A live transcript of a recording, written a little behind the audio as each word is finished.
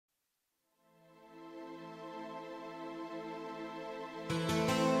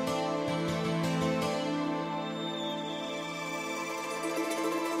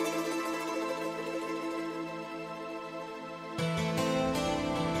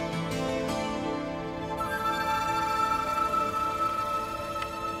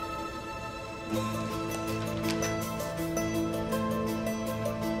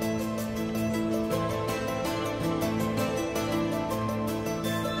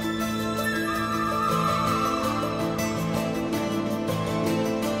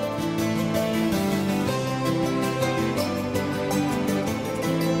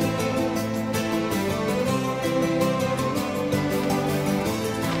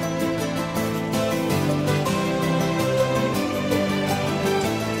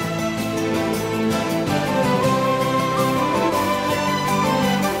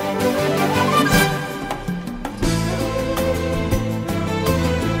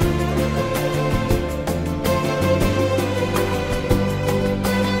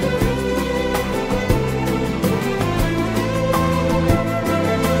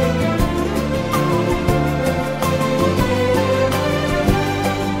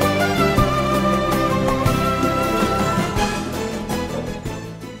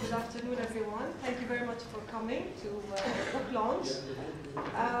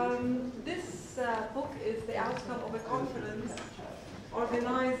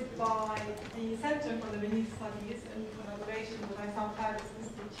Organized by the Center for Lebanese Studies in collaboration with Issam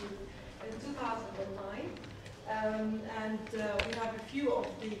Institute in 2009. We have a few of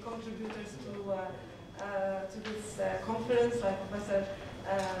the contributors to this conference, like Professor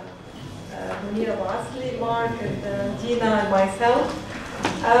Mark, and Dina, and myself.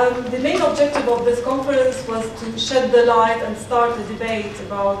 The main objective of this conference was to shed the light and start a debate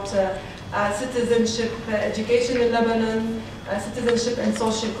about citizenship, education in Lebanon, citizenship and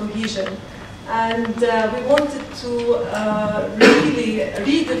social cohesion. And we wanted to really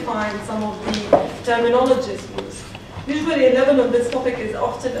redefine some of the terminologies used. Usually in Lebanon, this topic is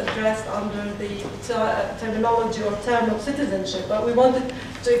often addressed under the terminology or term of citizenship, but we wanted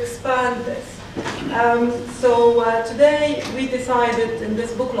to expand this. Today we decided in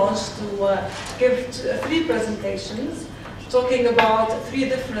this book launch to give 3 presentations talking about 3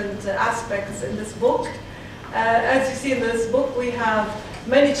 different aspects in this book. As you see in this book, we have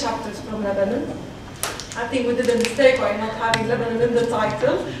many chapters from Lebanon. I think we did a mistake by not having Lebanon in the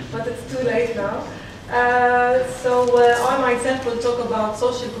title, but it's too late now. I myself will talk about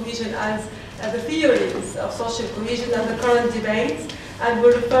social cohesion as the theories of social cohesion and the current debates, and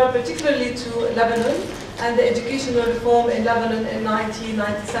will refer particularly to Lebanon and the educational reform in Lebanon in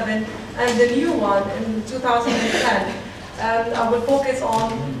 1997 and the new one in 2010. I will focus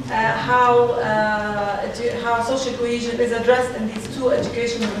on how social cohesion is addressed in these 2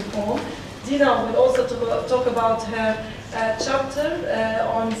 educational reforms. Dina will also talk about her chapter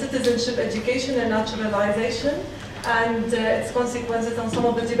on citizenship, education and naturalization, and its consequences on some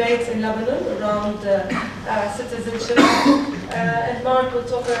of the debates in Lebanon around citizenship. And Mark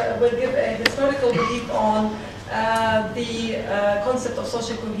will give a historical brief on the concept of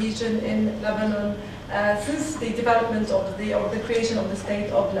social cohesion in Lebanon since the development of the creation of the state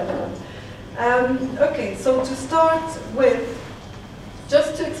of Lebanon. Okay, so to start with,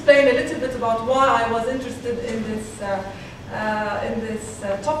 just to explain a little bit about why I was interested in this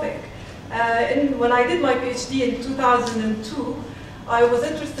topic. When I did my PhD in 2002, I was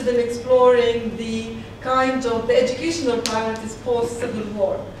interested in exploring the educational priorities post-Civil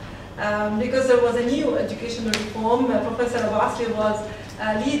War. Because there was a new educational reform. Professor Abu Asli was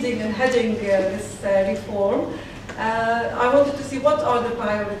leading and heading this reform. I wanted to see what are the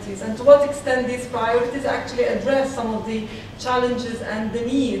priorities and to what extent these priorities actually address some of the challenges and the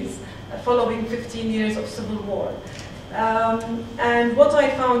needs following 15 years of civil war. And what I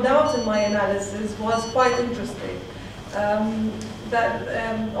found out in my analysis was quite interesting.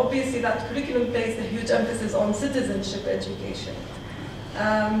 Obviously that curriculum placed a huge emphasis on citizenship education.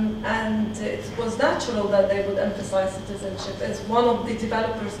 And it was natural that they would emphasize citizenship. As one of the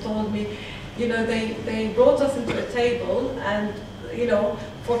developers told me, they brought us into a table, and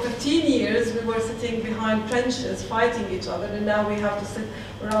for 15 years we were sitting behind trenches fighting each other, and now we have to sit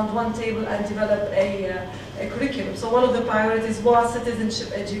around one table and develop a curriculum. So one of the priorities was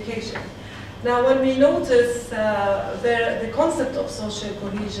citizenship education. Now when we notice the concept of social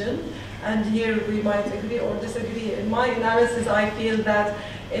cohesion, and here we might agree or disagree, in my analysis I feel that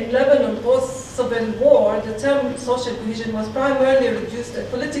in Lebanon post-Civil War, the term social cohesion was primarily reduced to a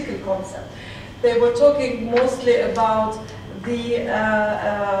political concept. They were talking mostly about the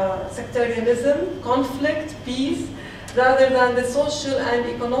sectarianism, conflict, peace, rather than the social and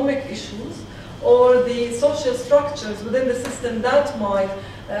economic issues or the social structures within the system that might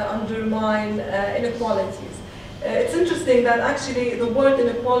undermine inequalities. It's interesting that actually the word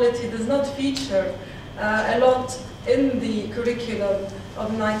inequality does not feature a lot in the curriculum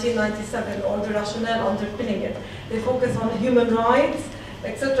of 1997 or the rationale underpinning it. They focus on human rights,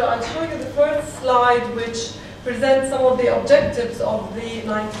 etc. I'll show you the first slide, which presents some of the objectives of the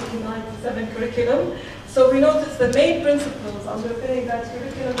 1997 curriculum. So we notice the main principles underpinning that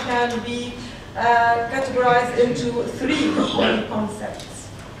curriculum can be categorized into three main concepts.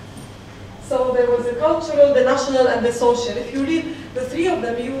 So there was the cultural, the national, and the social. If you read the three of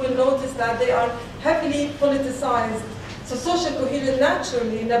them, you will notice that they are heavily politicized. So social cohesion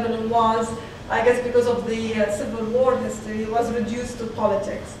naturally in Lebanon was, I guess because of the civil war history, was reduced to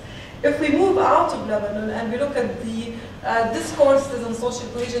politics. If we move out of Lebanon and we look at the discourses on social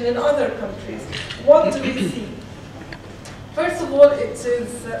cohesion in other countries, what do we see? First of all, it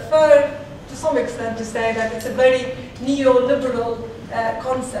is fair to some extent to say that it's a very neoliberal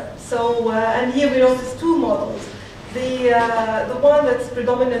concept. So, and here we notice two models. The one that's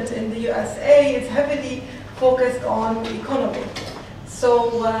predominant in the USA is heavily focused on economy.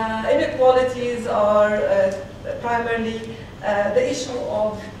 So inequalities are primarily the issue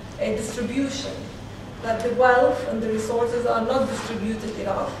of a distribution, that the wealth and the resources are not distributed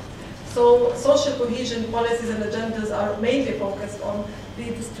enough. So social cohesion policies and agendas are mainly focused on the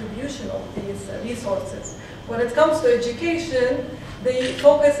distribution of these resources. When it comes to education, the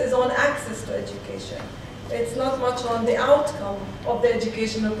focus is on access to education. It's not much on the outcome of the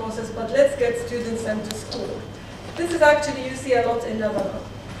educational process, but let's get students into school. This is actually, you see a lot in Lebanon.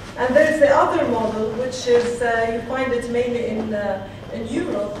 And there's the other model, which is, you find it mainly in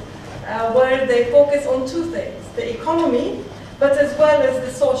Europe, where they focus on two things, the economy, but as well as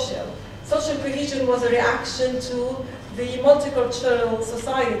the social. Social cohesion was a reaction to the multicultural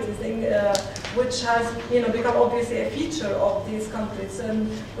societies, which has become obviously a feature of these countries, and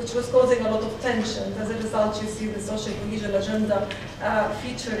which was causing a lot of tension. As a result, you see the social cohesion agenda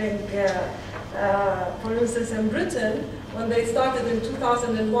featuring, for instance, in Britain, when they started in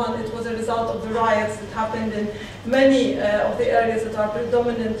 2001, it was a result of the riots that happened in many of the areas that are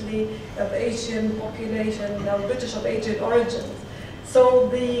predominantly of Asian population, British of Asian origins. So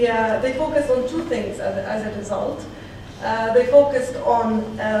they focused on two things as a result. They focused on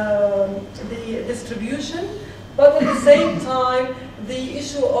the distribution, but at the same time, the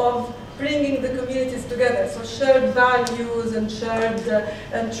issue of bringing the communities together, so shared values and shared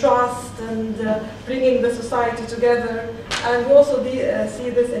and trust, and bringing the society together. And we also see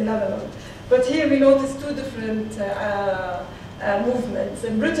this in Lebanon. But here we notice two different movements.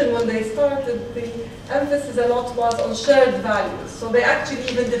 In Britain, when they started, the emphasis a lot was on shared values. So they actually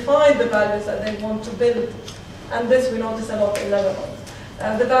even defined the values that they want to build. And this we notice a lot in Lebanon.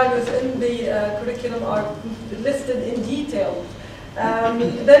 The values in the curriculum are listed in detail.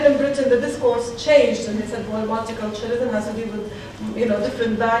 Then in Britain, the discourse changed, and they said, well, multiculturalism has to do with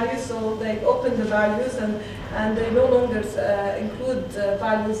different values, so they opened the values, and they no longer include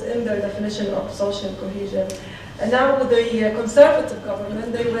values in their definition of social cohesion. And now with the conservative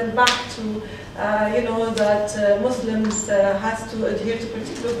government, they went back to, that Muslims has to adhere to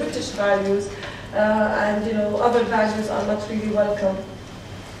particular British values, and other values are not really welcome.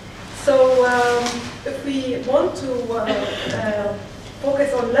 So if we want to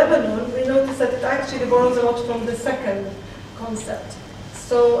focus on Lebanon, we notice that it actually borrows a lot from the second concept.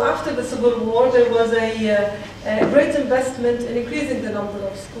 So after the Civil War, there was a great investment in increasing the number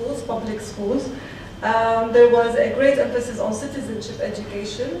of schools, public schools. There was a great emphasis on citizenship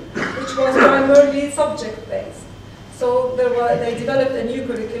education, which was primarily subject-based. So they developed a new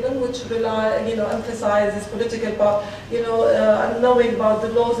curriculum which emphasizes political, knowing about the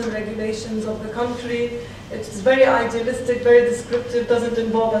laws and regulations of the country. It's very idealistic, very descriptive, doesn't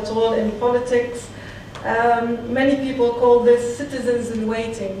involve at all in politics. Many people call this citizens in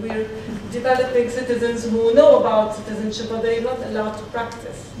waiting. We're developing citizens who know about citizenship, but they're not allowed to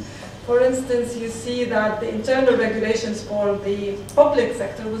practice. For instance, you see that the internal regulations for the public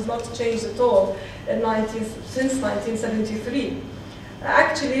sector was not changed at all since 1973.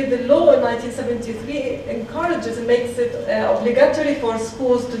 Actually, the law in 1973 encourages and makes it obligatory for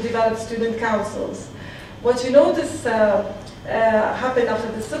schools to develop student councils. What you notice happened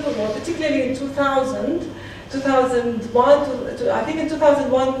after the Civil War, particularly in 2001, I think in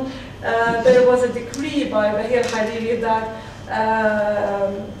 2001, there was a decree by Bahir Hariri that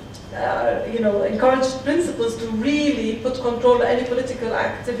encouraged principals to really put control on any political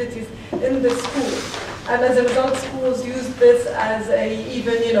activities in the school. And as a result, schools used this as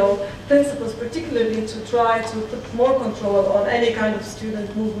principals particularly to try to put more control on any kind of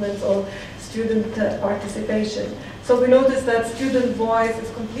student movements or student participation. So we noticed that student voice is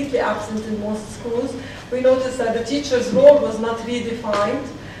completely absent in most schools. We noticed that the teacher's role was not redefined,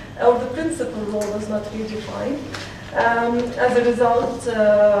 or the principal role was not redefined. As a result,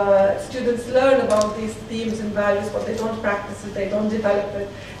 students learn about these themes and values, but they don't practice it, they don't develop it.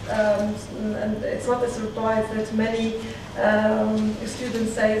 And it's not a surprise that many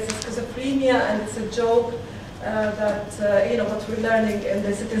students say it's schizophrenia and it's a joke that, you know, what we're learning in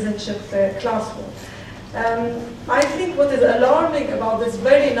the citizenship classroom. I think what is alarming about this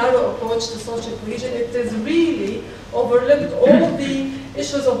very narrow approach to social cohesion, it is really overlooked all the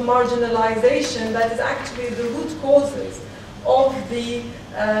issues of marginalization that is actually the root causes of the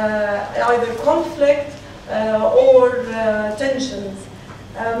either conflict or tensions.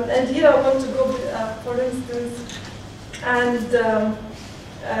 And here I want to go, for instance, and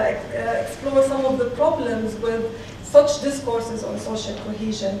explore some of the problems with such discourses on social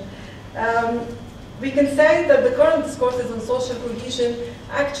cohesion. We can say that the current discourses on social cohesion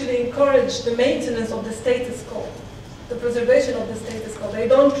actually encourage the maintenance of the status quo, the preservation of the status quo. They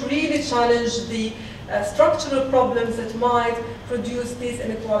don't really challenge the structural problems that might produce these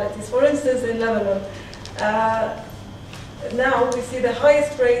inequalities. For instance, in Lebanon, now we see the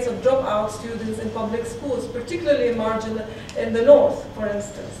highest rates of dropout students in public schools, particularly in the north, for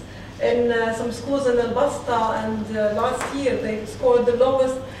instance. In some schools in Al-Basta, and last year they scored the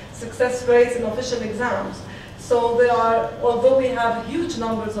lowest success rates in official exams. So there are, although we have huge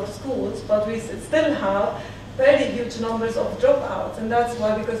numbers of schools, but we still have very huge numbers of dropouts, and that's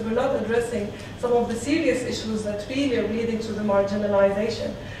why, because we're not addressing some of the serious issues that really are leading to the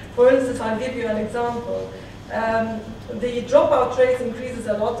marginalization. For instance, I'll give you an example. The dropout rate increases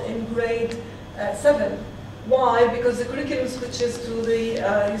a lot in grade 7. Why? Because the curriculum switches to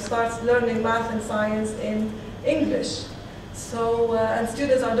the, you start learning math and science in English. So, and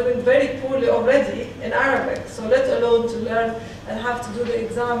students are doing very poorly already in Arabic, so let alone to learn and have to do the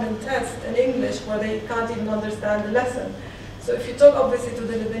exam and test in English where they can't even understand the lesson. So if you talk obviously to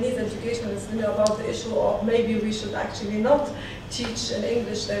the Lebanese educationalists, you know, about the issue of maybe we should actually not teach in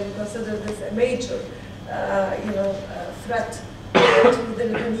English, they would consider this a major, threat to the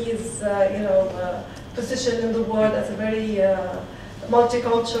Lebanese, position in the world as a very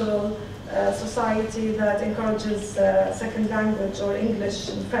multicultural society that encourages second language or English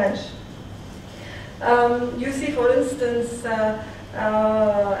and French. You see, for instance,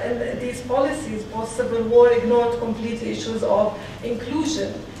 in these policies, post-Civil War ignored completely issues of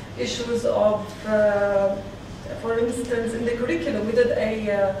inclusion, issues of, for instance, in the curriculum, we did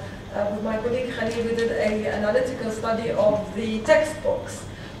with my colleague Khalil, we did an analytical study of the textbooks.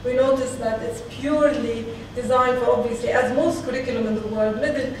 We noticed that it's purely designed for, obviously, as most curriculum in the world,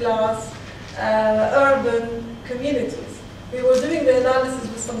 middle class, urban communities. We were doing the analysis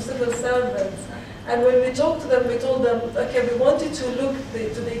with some civil servants, and when we talked to them, we told them, okay, we wanted to look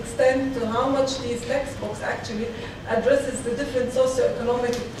to the extent to how much these textbooks actually addresses the different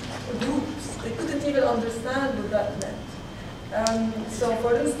socioeconomic groups. They couldn't even understand what that meant. So,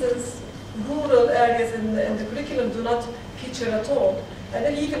 for instance, rural areas in the curriculum do not feature at all. And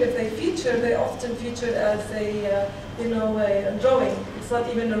then even if they feature, they often feature as a drawing. It's not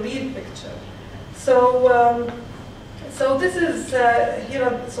even a real picture. So, so this is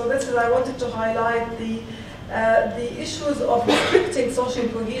here. So this is, I wanted to highlight the issues of restricting social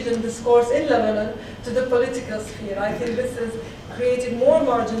cohesion discourse in Lebanon to the political sphere. I think this is creating more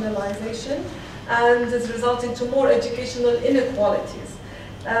marginalization and is resulting to more educational inequalities.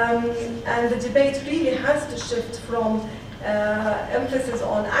 And the debate really has to shift from emphasis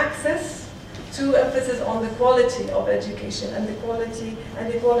on access to emphasis on the quality of education and the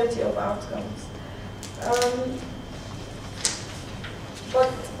quality of outcomes.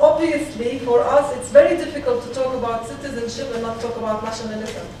 But obviously, for us, it's very difficult to talk about citizenship and not talk about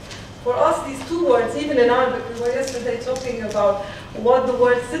nationalism. For us, these two words, even in Arabic, we were yesterday talking about what the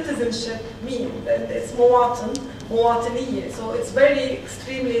word citizenship means, and it's muwatan, muwataniya. So it's very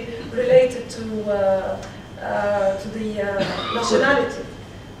extremely related to the nationality.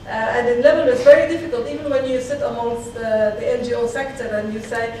 And in Lebanon, it's very difficult, even when you sit amongst the NGO sector and you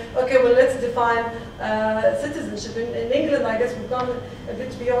say, okay, well, let's define citizenship. In England, I guess we've gone a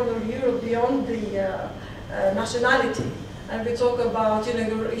bit beyond, or Europe, beyond the nationality. And we talk about,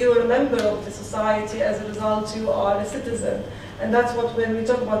 you're a member of the society, as a result, you are a citizen. And that's what, when we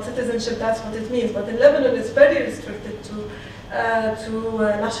talk about citizenship, that's what it means. But in Lebanon, it's very restricted to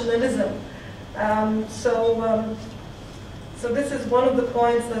nationalism. So this is one of the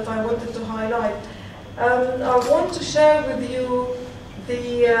points that I wanted to highlight. I want to share with you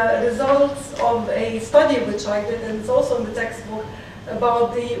the results of a study which I did, and it's also in the textbook,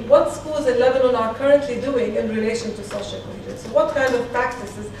 about what schools in Lebanon are currently doing in relation to social cohesion. So what kind of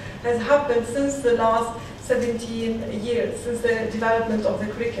practices has happened since the last 17 years, since the development of the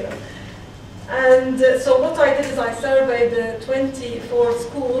curriculum. And so what I did is I surveyed 24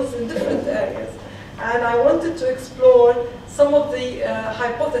 schools in different areas. And I wanted to explore some of the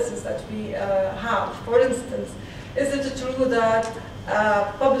hypotheses that we have. For instance, is it true that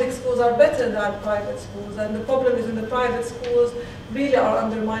public schools are better than private schools, and the problem is in the private schools really are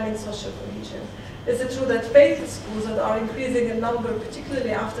undermining social cohesion? Is it true that faith schools that are increasing in number, particularly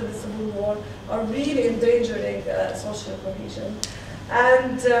after the Civil War, are really endangering social cohesion?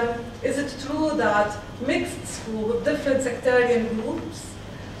 And is it true that mixed schools with different sectarian groups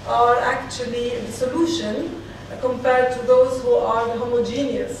are actually the solution compared to those who are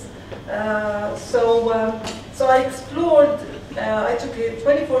homogeneous? So I explored, I took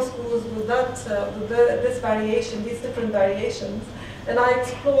 24 schools with this variation, these different variations, and I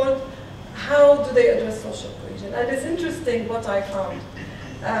explored how do they address social cohesion. And it's interesting what I found.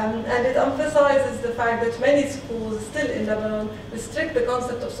 And it emphasizes the fact that many schools still in Lebanon restrict the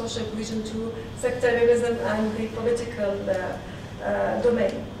concept of social cohesion to sectarianism and the political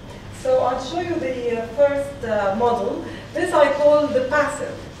domain. So I'll show you the first model. This I call the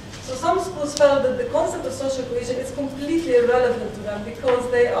passive. So some schools felt that the concept of social cohesion is completely irrelevant to them because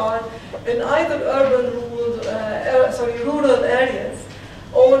they are in either urban rural areas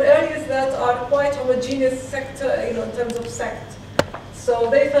or areas that are quite homogeneous sector, in terms of sect. So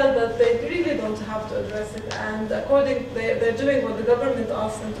they felt that they really don't have to address it, and they're doing what the government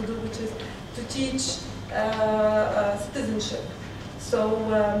asked them to do, which is to teach citizenship. So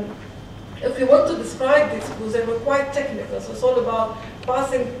if we want to describe these schools, they were quite technical. So it's all about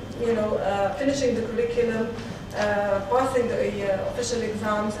passing, finishing the curriculum, passing the official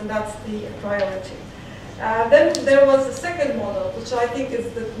exams, and that's the priority. Then there was a second model, which I think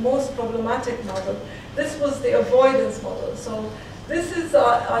is the most problematic model. This was the avoidance model. So this is,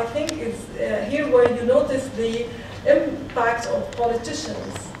 I think, is here where you notice the impact of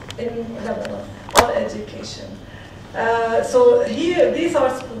politicians in Lebanon on education. So here, these are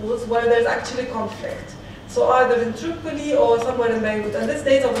schools where there's actually conflict. So either in Tripoli or somewhere in Beirut. And this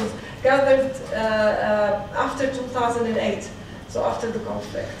data was gathered after 2008, so after the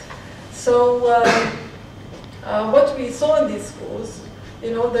conflict. So what we saw in these schools,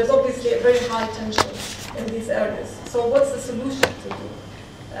 there's obviously a very high tension in these areas. So what's the solution to do?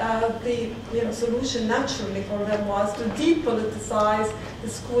 The solution naturally for them was to depoliticize the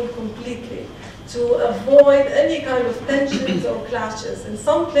school completely, to avoid any kind of tensions or clashes. In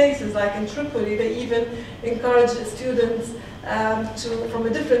some places, like in Tripoli, they even encourage students from a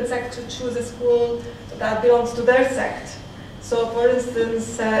different sect to choose a school that belongs to their sect. So for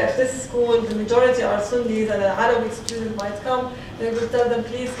instance, if this school, the majority are Sunnis and an Arabic student might come, they will tell them,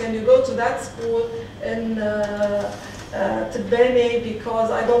 please, can you go to that school in Tibeni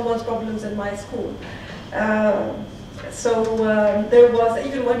because I don't want problems in my school. There was,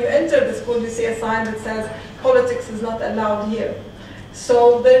 even when you enter the school, you see a sign that says, politics is not allowed here.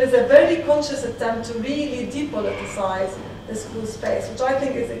 So there is a very conscious attempt to really depoliticize the school space, which I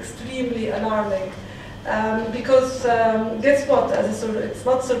think is extremely alarming. Because guess what? It's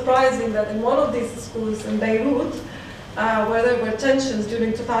not surprising that in one of these schools in Beirut, where there were tensions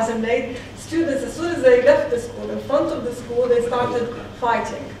during 2008, students, as soon as they left the school, in front of the school, they started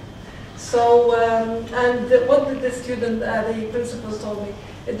fighting. So, what did the student, the principal told me?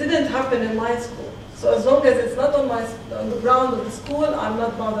 It didn't happen in my school. So as long as it's not on the ground of the school, I'm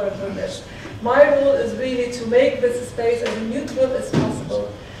not bothered with this. My role is really to make this space as neutral as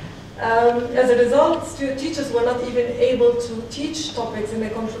possible. As a result, teachers were not even able to teach topics in a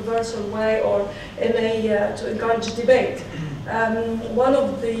controversial way or in to encourage debate. One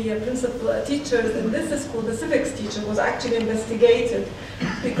of the principal teachers in this school, the civics teacher, was actually investigated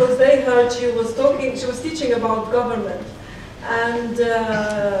because they heard she was teaching about government. And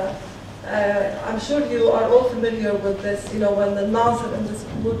I'm sure you are all familiar with this, when the Nazir in the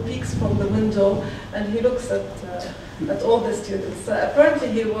school peeks from the window and he looks at all the students.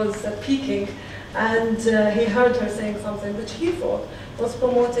 Apparently he was peeking and he heard her saying something which he thought was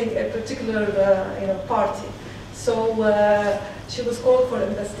promoting a particular party. So she was called for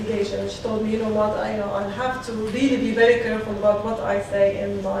investigation. She told me, I have to really be very careful about what I say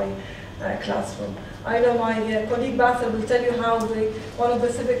in my classroom. I know my colleague Basel will tell you how one of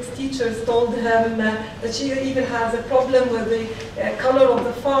the civics teachers told him that she even has a problem with the color of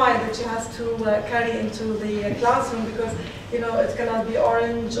the file that she has to carry into the classroom because it cannot be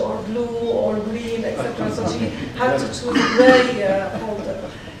orange or blue or green, etc. So she had to choose a gray folder.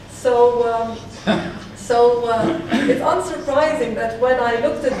 So it's unsurprising that when I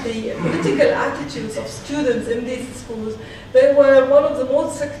looked at the political attitudes of students in these schools, they were one of the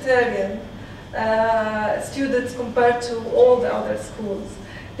most sectarian students compared to all the other schools.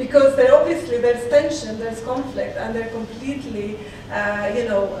 because obviously there's tension, there's conflict, and they're completely,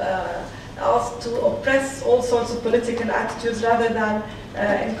 asked to oppress all sorts of political attitudes rather than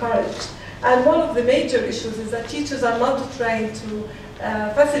encourage. And one of the major issues is that teachers are not trained to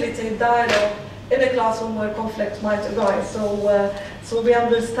facilitate dialogue in a classroom where conflict might arise. So we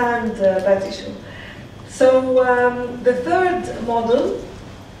understand that issue. So the third model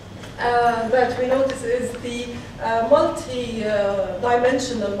that we notice is the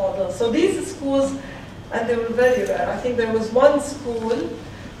multi-dimensional model. So these schools, and they were very rare. I think there was one school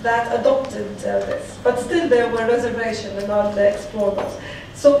that adopted this, but still there were reservations, and I'll explore those.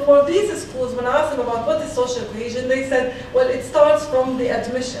 So for these schools, when I asked them about what is social cohesion, they said, well, it starts from the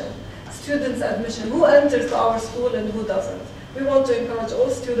admission, students' admission, who enters our school and who doesn't. We want to encourage all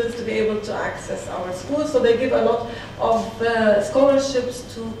students to be able to access our schools, so they give a lot of scholarships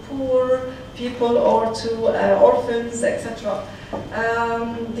to poor people or to orphans, etc.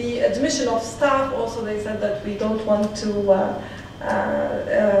 The admission of staff, also they said that we don't want to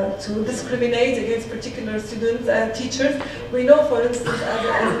discriminate against particular students, teachers. We know, for instance,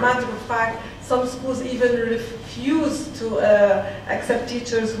 as a matter of fact, some schools even refuse to accept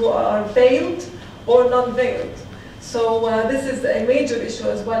teachers who are veiled or non-veiled. So this is a major issue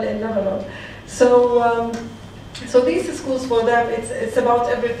as well in Lebanon. So these schools, for them, it's about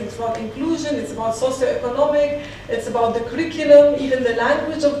everything. It's about inclusion, it's about socioeconomic, it's about the curriculum, even the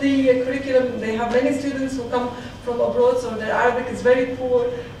language of the curriculum. They have many students who come from abroad, so their Arabic is very poor,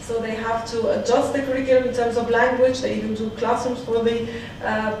 so they have to adjust the curriculum in terms of language. They even do classrooms for the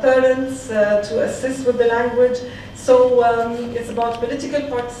parents to assist with the language. So it's about political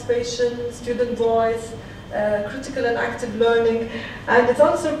participation, student voice, critical and active learning, and it's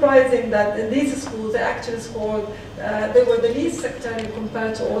unsurprising that in these schools they actually scored, they were the least sectarian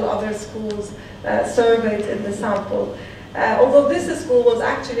compared to all other schools surveyed in the sample. Although this school was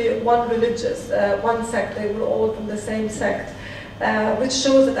actually one religious, one sect, they were all from the same sect, which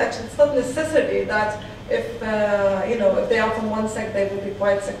shows that actually it's not necessary that if they are from one sect they will be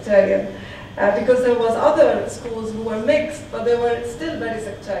quite sectarian. Because there was other schools who were mixed, but they were still very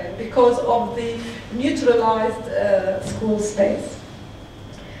sectarian because of the neutralized school space.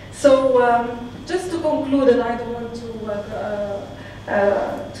 So just to conclude, and I don't want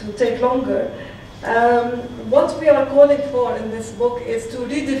to take longer, what we are calling for in this book is to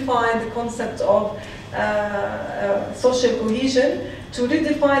redefine the concept of social cohesion, to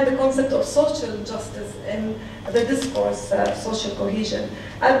redefine the concept of social justice in the discourse social cohesion.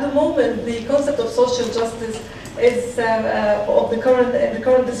 At the moment, the concept of social justice is of the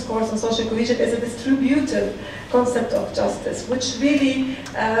current discourse on social cohesion is a distributed concept of justice, which really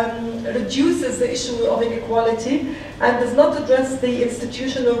reduces the issue of inequality and does not address the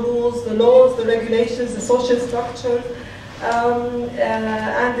institutional rules, the laws, the regulations, the social structure,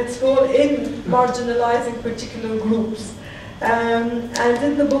 and its role in marginalizing particular groups. And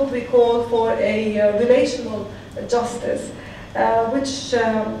in the book we call for a relational justice,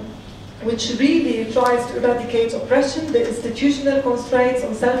 which really tries to eradicate oppression, the institutional constraints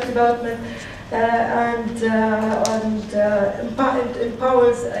on self-development, and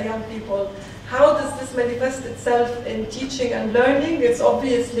empowers young people. How does this manifest itself in teaching and learning? It's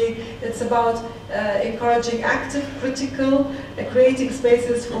about encouraging active, critical, creating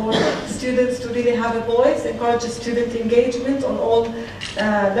spaces for students to really have a voice, encourages student engagement on all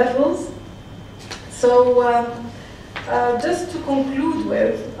levels. So just to conclude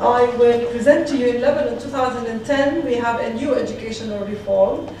with, I will present to you in Lebanon 2010, we have a new educational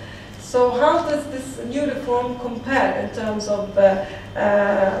reform. So how does this new reform compare in terms of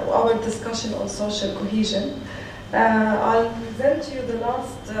our discussion on social cohesion? I'll present to you the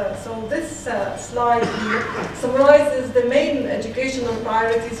last, so this slide here summarizes the main educational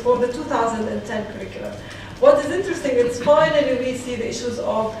priorities for the 2010 curriculum. What is interesting is finally we see the issues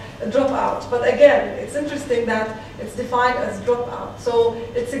of dropout, but again, it's interesting that it's defined as dropout. So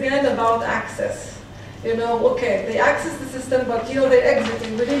it's again about access. Okay, they access the system, but they're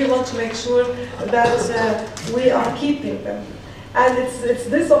exiting. We really want to make sure that we are keeping them. And it's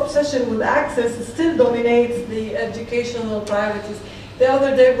this obsession with access that still dominates the educational priorities. The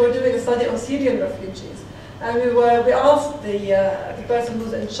other day we were doing a study on Syrian refugees, and we asked the person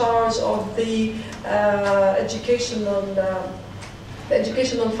who's in charge of the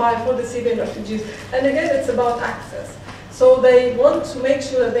educational file for the Syrian refugees, and again it's about access. So they want to make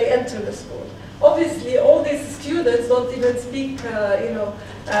sure that they enter the school. Obviously, all these students don't even speak,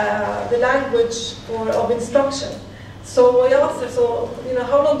 the language of instruction. So I asked her,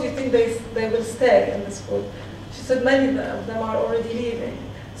 how long do you think they will stay in the school? She said many of them are already leaving.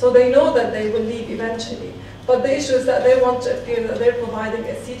 So they know that they will leave eventually. But the issue is that they want to appear that they're providing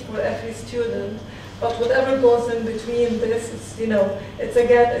a seat for every student. But whatever goes in between this, it's, you know, it's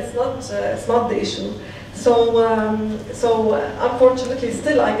again, it's not the issue. So, unfortunately,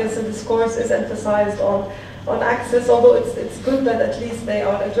 still, I guess, the discourse is emphasized on access. Although it's good that at least they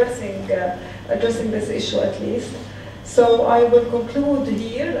are addressing this issue at least. So I will conclude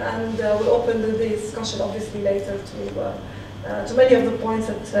here, and we'll open the discussion obviously later to many of the points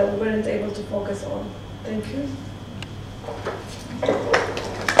that we weren't able to focus on. Thank you.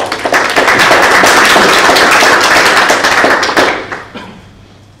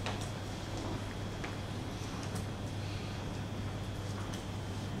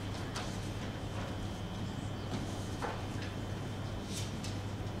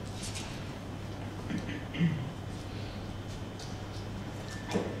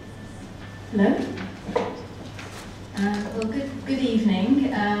 Hello. Well, good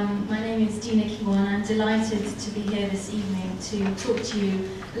evening. My name is Dina Kiwan. I'm delighted to be here this evening to talk to you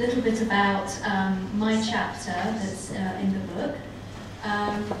a little bit about my chapter that's in the book.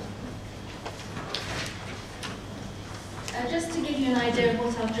 Just to give you an idea of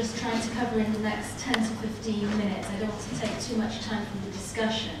what I'll just try to cover in the next 10 to 15 minutes, I don't want to take too much time from the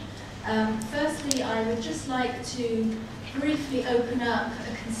discussion. Firstly, I would just like to briefly open up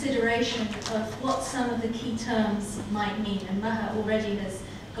a consideration of what some of the key terms might mean, and Maha already has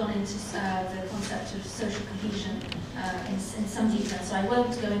gone into the concept of social cohesion in some detail, so I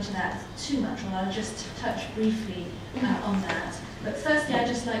won't go into that too much, or I'll just touch briefly on that. But firstly, I'd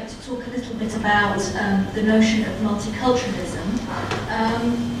just like to talk a little bit about the notion of multiculturalism.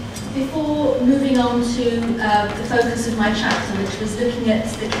 Before moving on to the focus of my chapter, which was looking at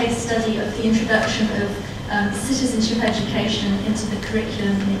the case study of the introduction of citizenship education into the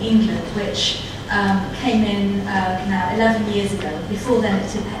curriculum in England, which came in now 11 years ago. Before then,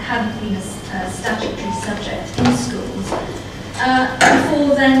 it hadn't been a statutory subject in schools.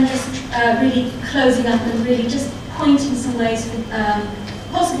 Before then, just really closing up and really just pointing some ways for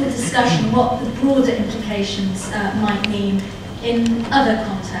possible discussion what the broader implications might mean in other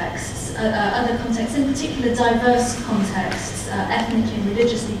contexts, in particular diverse contexts, ethnically and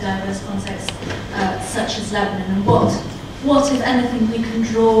religiously diverse contexts, such as Lebanon, and what, if anything, we can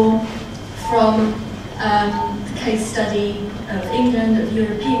draw from the case study of England, of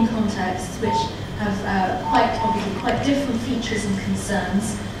European contexts, which have obviously quite different features and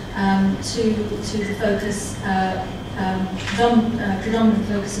concerns to the focus, predominant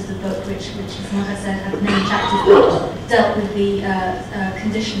focus of the book, which as Maha said, had many chapters which dealt with the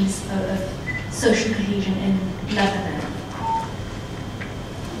conditions of social cohesion in Lebanon.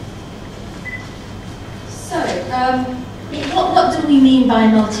 So, what do we mean by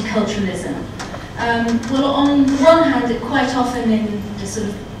multiculturalism? Well, on the one hand, it quite often in the sort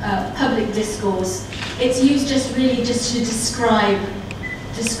of public discourse, it's used just to describe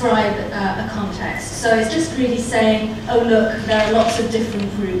a context. So it's just really saying, oh look, there are lots of different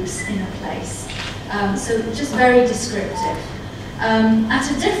groups in a place. So just very descriptive. At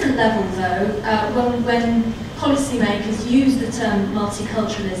a different level though, when policymakers use the term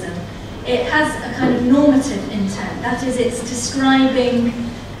multiculturalism, it has a kind of normative intent. That is, it's describing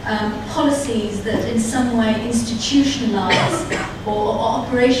policies that in some way institutionalize or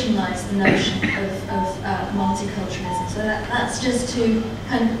operationalize the notion of multiculturalism. So that's just to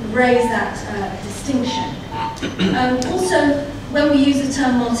kind of raise that distinction. Also, when we use the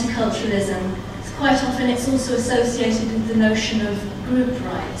term multiculturalism, quite often it's also associated with the notion of group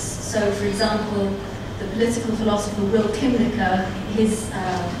rights. So, for example, the political philosopher Will Kimlicka, his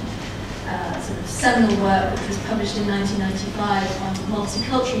sort of seminal work, which was published in 1995 on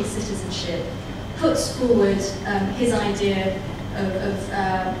multicultural citizenship, puts forward his idea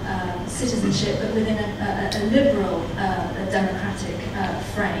of citizenship, but within a liberal, democratic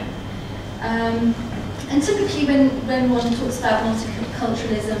frame. And typically when one talks about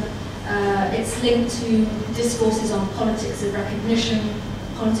multiculturalism, it's linked to discourses on politics of recognition,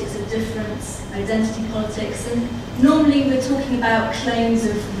 politics of difference, identity politics, and normally we're talking about claims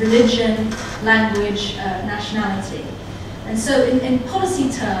of religion, language, nationality. And so in policy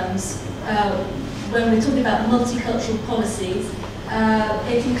terms, when we're talking about multicultural policies,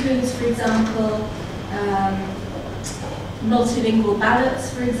 it includes, for example, multilingual ballots,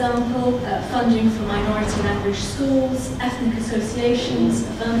 for example, funding for minority language schools, ethnic associations,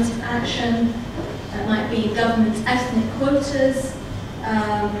 affirmative action. It might be government ethnic quotas,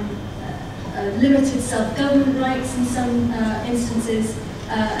 limited self-government rights in some instances,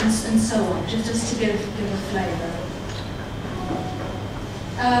 and so on, just to give a flavour.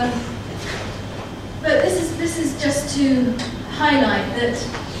 But this is just to highlight that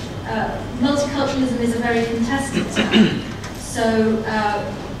multiculturalism is a very contested term. So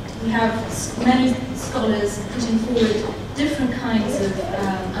we have many scholars putting forward different kinds of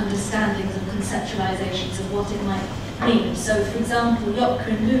understandings and conceptualizations of what it might mean. So, for example, Yopka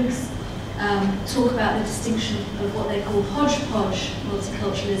and Luke's talk about the distinction of what they call hodgepodge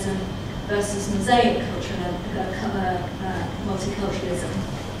multiculturalism versus mosaic multiculturalism.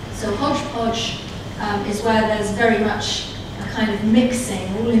 So hodgepodge is where there's very much a kind of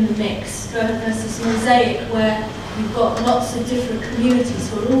mixing, all in the mix, versus mosaic where you've got lots of different communities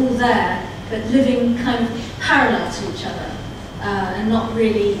who are all there, but living kind of parallel to each other, and not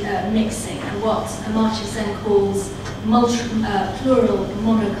really mixing, and what Amartya Sen calls plural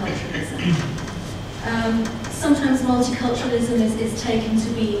monoculturalism. Sometimes multiculturalism is taken to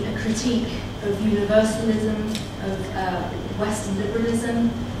be a critique of universalism, of Western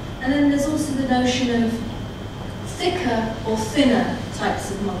liberalism, and then there's also the notion of thicker or thinner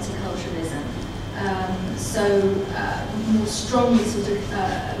types of multiculturalism. More strongly sort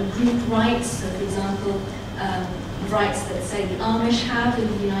of group rights, so for example, rights that say the Amish have in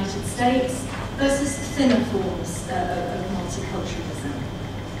the United States, versus thinner forms of multiculturalism.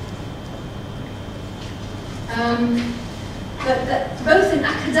 But both in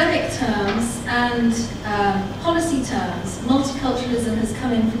academic terms and policy terms, multiculturalism has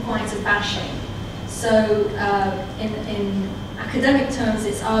come in for quite a bashing. So in academic terms,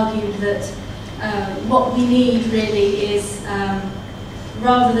 it's argued that what we need really is,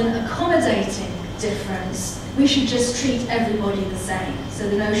 rather than accommodating difference, we should just treat everybody the same. So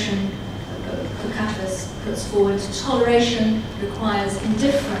the notion Koukafas puts forward, toleration requires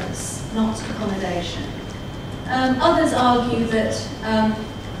indifference, not accommodation. Others argue that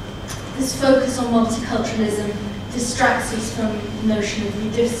this focus on multiculturalism distracts us from the notion of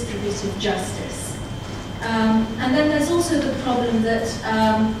redistributive justice. And then there's also the problem that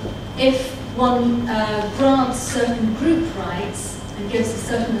if one grants certain group rights and gives a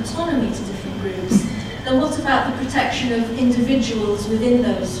certain autonomy to different groups, then what about the protection of individuals within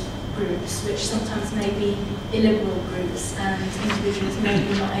those groups, which sometimes may be illiberal groups, and individuals may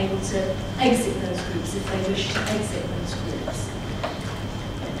be not able to exit those groups if they wish to exit those groups.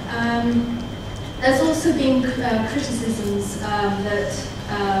 There's also been criticisms that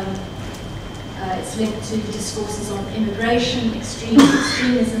it's linked to discourses on immigration,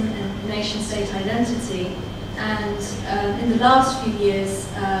 extremism, and nation-state identity. And in the last few years,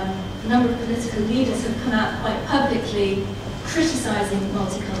 a number of political leaders have come out quite publicly criticizing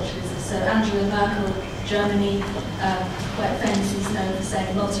multiculturalism. So Angela Merkel, Germany, quite famously is known for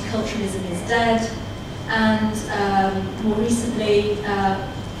saying multiculturalism is dead. And more recently,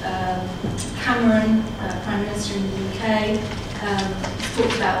 Cameron, Prime Minister in the UK,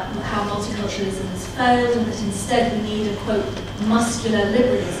 talked about how multiculturalism has failed and that instead we need a, quote, muscular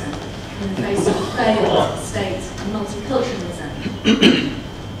liberalism in the face of failed state multiculturalism.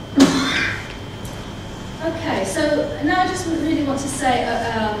 Okay, so now I just really want to say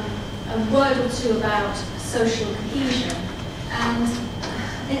a word or two about social cohesion. And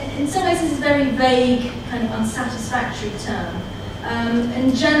in some ways this is a very vague, kind of unsatisfactory term.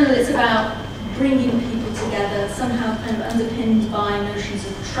 In general, it's about bringing people together, somehow kind of underpinned by notions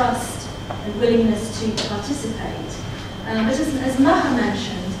of trust and willingness to participate. But as Maha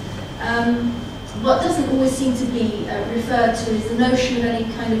mentioned, what doesn't always seem to be referred to is the notion of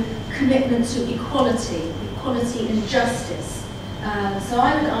any kind of commitment to equality and justice. So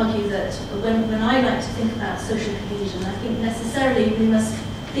I would argue that when I like to think about social cohesion, I think necessarily we must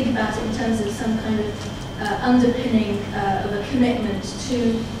think about it in terms of some kind of underpinning of a commitment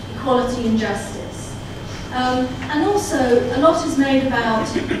to equality and justice. And also, a lot is made about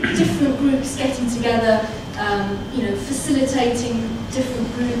different groups getting together, facilitating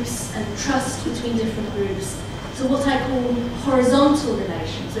different groups and trust between different groups. So what I call horizontal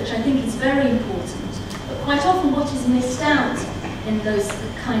relations, which I think is very important. But quite often what is missed out in those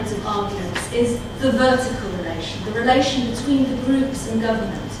kinds of arguments is the vertical relation, the relation between the groups and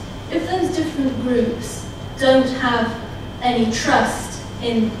government. If those different groups don't have any trust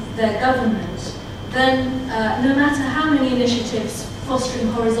in their government, then no matter how many initiatives fostering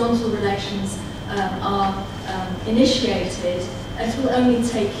horizontal relations are initiated, it will only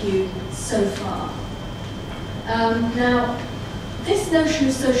take you so far. Now, this notion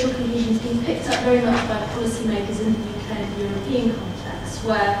of social cohesion has been picked up very much by policymakers in the UK and European context,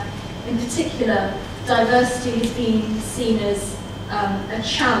 where, in particular, diversity has been seen as a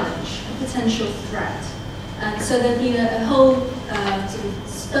challenge, a potential threat. And so there have been a whole sort of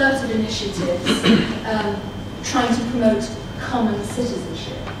spurt of initiatives trying to promote common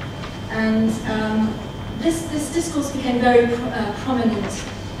citizenship. And this discourse became very prominent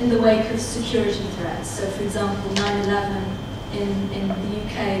in the wake of security threats. So, for example, 9/11 in the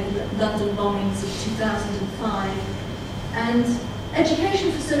UK, the London bombings of 2005. And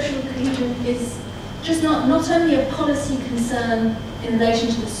education for social cohesion is just not only a policy concern in relation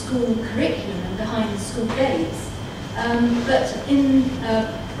to the school curriculum and behind the school gates, but in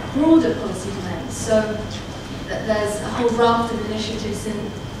broader policy domains. So there's a whole raft of initiatives in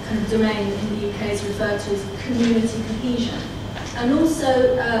kind of domain that in the UK is referred to as community cohesion. And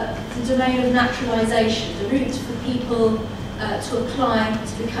also the domain of naturalisation, the route for people to apply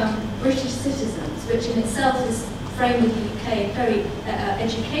to become British citizens, which in itself is framed in the UK in very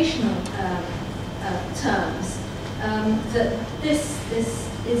educational terms. That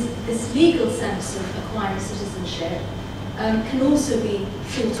this legal sense of acquiring citizenship can also be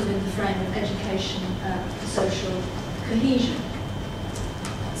thought of in the frame of education for social cohesion.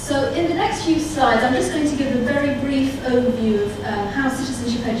 So in the next few slides, I'm just going to give a very brief overview of how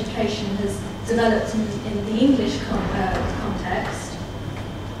citizenship education has developed in the English context.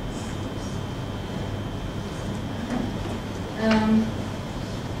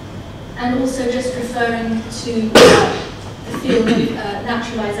 And also just referring to the field of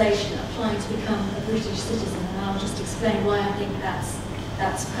naturalisation, applying to become a British citizen, and I'll just explain why I think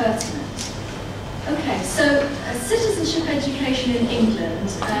that's pertinent. Okay, so citizenship education in England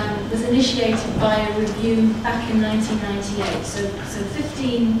was initiated by a review back in 1998, so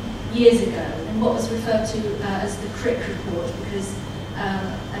 15 years ago, in what was referred to as the Crick Report, because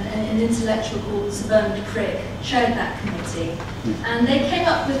an intellectual called Sir Bernard Crick chaired that committee. And they came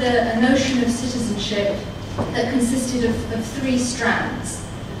up with a notion of citizenship that consisted of three strands.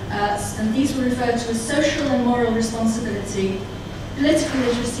 And these were referred to as social and moral responsibility, political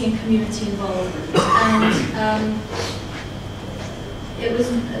literacy, and community involvement. And it was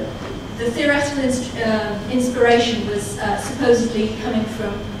the theoretical inspiration was supposedly coming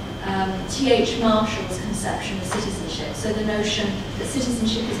from T.H. Marshall's conception of citizenship. So the notion that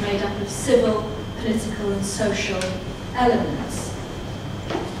citizenship is made up of civil, political, and social elements.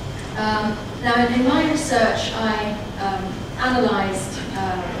 Now, in my research, I analysed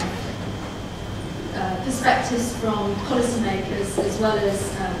perspectives from policymakers as well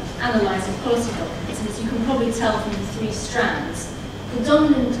as analysing policy documents. And as you can probably tell from the three strands, the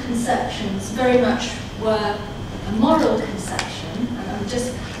dominant conceptions very much were a moral conception, and I'm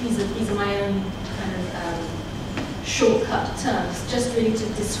just these are my own kind of shortcut terms, just really to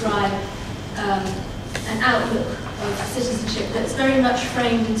describe an outlook of citizenship that's very much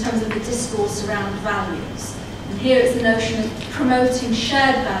framed in terms of the discourse around values. And here it's the notion of promoting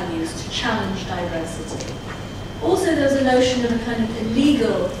shared values to challenge diversity. Also there's a notion of a kind of a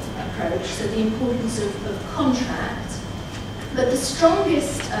legal approach, so the importance of contract. But the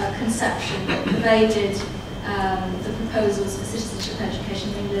strongest conception that pervaded the proposals for citizenship education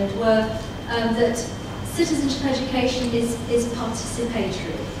in England were that citizenship education is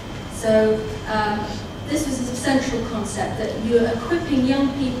participatory. So this was a central concept, that you're equipping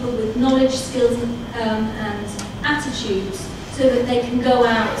young people with knowledge, skills, and attitudes so that they can go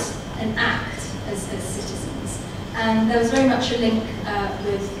out and act as citizens. And there was very much a link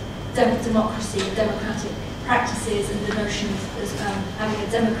with democracy, democratic practices, and the notion of having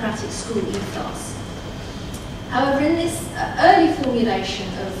a democratic school ethos. However, in this early formulation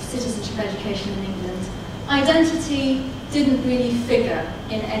of citizenship education in England, identity didn't really figure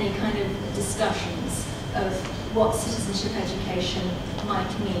in any kind of discussions of what citizenship education might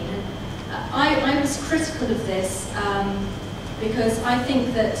mean. And I was critical of this because I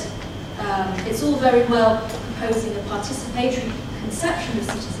think that it's all very well proposing a participatory conception of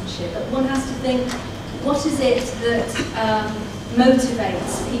citizenship, but one has to think, what is it that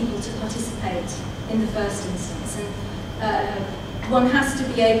motivates people to participate in the first instance? And one has to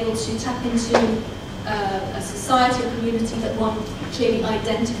be able to tap into a society or community that one clearly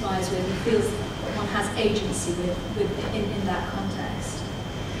identifies with and feels that one has agency in that context.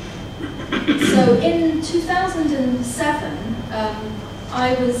 So in 2007,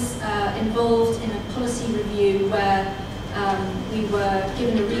 I was involved in a policy review where we were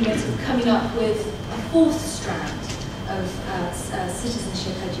given a remit of coming up with a fourth strand of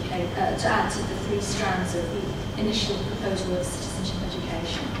citizenship education, to add to the three strands of the initial proposal of citizenship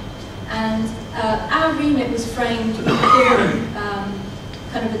education. And our remit was framed within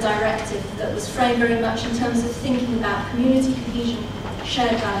kind of a directive that was framed very much in terms of thinking about community cohesion,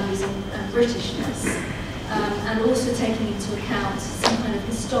 shared values, and Britishness, and also taking into account some kind of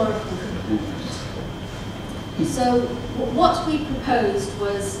historical component. So what we proposed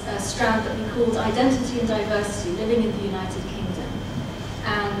was a strand that we called Identity and Diversity, Living in the United Kingdom.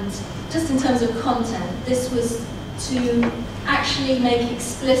 And just in terms of content, this was to actually make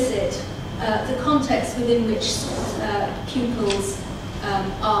explicit the context within which pupils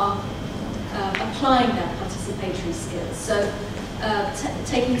are applying their participatory skills. So,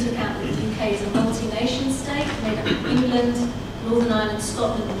 taking into account that the UK is a multi-nation state made up of England, Northern Ireland,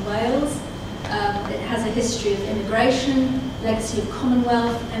 Scotland and Wales. It has a history of immigration, legacy of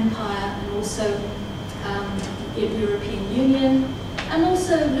Commonwealth, Empire, and also the European Union, and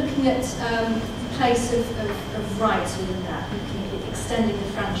also looking at the place of rights within that, looking at extending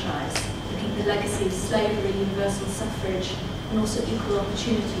the franchise, looking at the legacy of slavery, universal suffrage, and also equal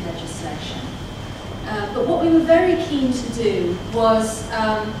opportunity legislation. But what we were very keen to do was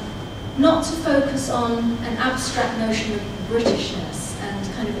not to focus on an abstract notion of Britishness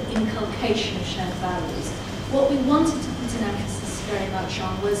and kind of inculcation of shared values. What we wanted to put an emphasis very much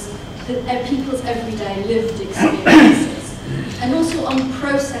on was people's everyday lived experiences, and also on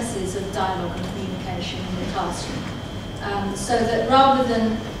processes of dialogue and communication in the classroom. So that rather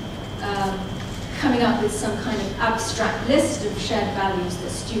than coming up with some kind of abstract list of shared values that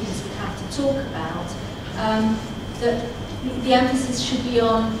students would have to talk about, that the emphasis should be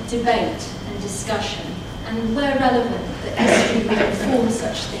on debate and discussion, and where relevant, that history would inform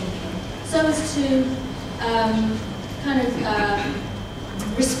such thinking, so as to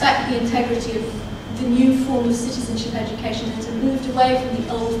respect the integrity of the new form of citizenship education, and to move away from the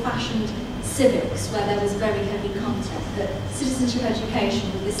old-fashioned civics where there was very heavy content. That citizenship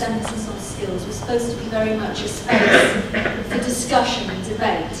education with this emphasis on skills was supposed to be very much a space for discussion and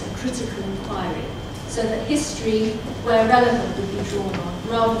debate and critical inquiry, so that history, where relevant, would be drawn on,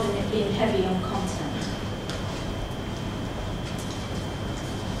 rather than it being heavy on content.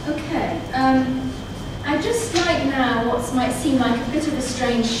 Okay, I'd just like now what might seem like a bit of a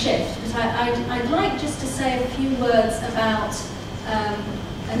strange shift, but I'd like just to say a few words about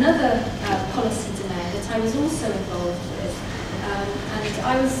another policy domain that I was also involved with. And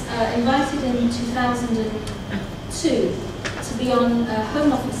I was invited in 2002 to be on a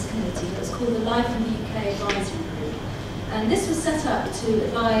Home Office committee that was called the Life in the UK Advisory Group. And this was set up to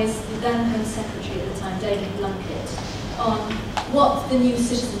advise the then Home Secretary at the time, David Blunkett, on what the new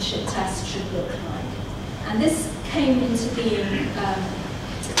citizenship test should look like. And this came into being in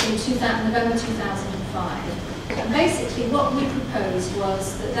November 2005. And basically what we proposed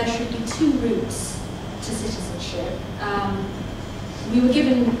was that there should be two routes to citizenship. We were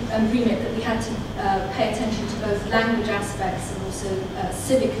given a remit that we had to pay attention to both language aspects and also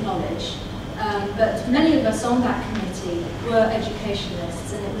civic knowledge. But many of us on that committee were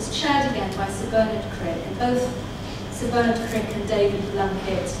educationalists, and it was chaired again by Sir Bernard Crick. And both Sir Bernard Crick and David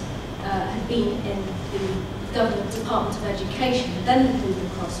Blunkett had been in the Government Department of Education, and then had moved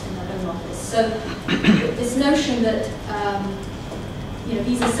across from the Home Office. So this notion that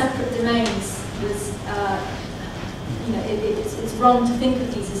these are separate domains was, it's wrong to think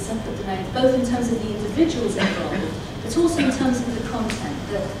of these as separate domains, both in terms of the individuals involved, but also in terms of the content.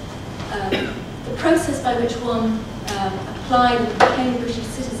 That the process by which one applied and became a British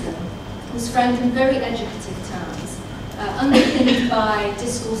citizen was framed in very educative terms, underpinned by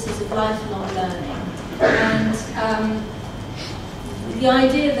discourses of lifelong learning. And the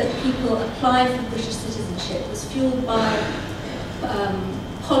idea that people applied for British citizenship was fueled by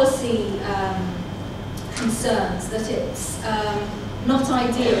policy concerns that it's not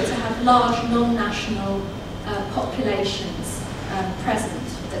ideal to have large non-national populations present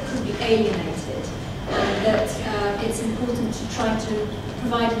that could be alienated, and that it's important to try to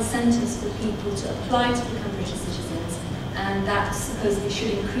provide incentives for people to apply to become British citizens, and that supposedly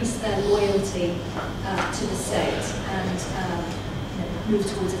should increase their loyalty to the state and move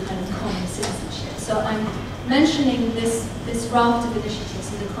towards a kind of common citizenship. So I'm mentioning this raft of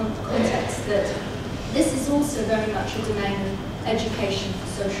initiatives in the context that this is also very much a domain of education for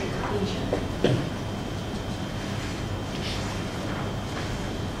social cohesion.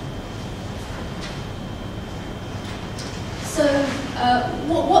 So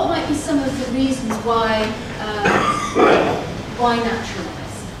what might be some of the reasons why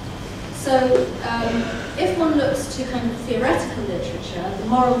naturalise? So if one looks to kind of theoretical literature, the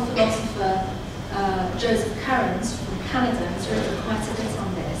moral philosopher Joseph Carens from Canada has written quite a bit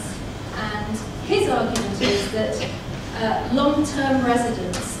on this. And his argument is that long-term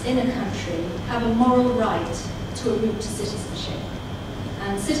residents in a country have a moral right to a route to citizenship.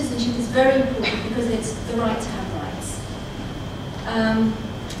 And citizenship is very important because it's the right to have rights.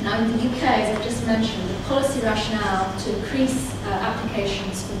 Now in the UK, as I've just mentioned, the policy rationale to increase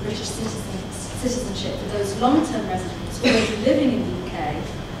applications for British citizenship for those long-term residents already living in the UK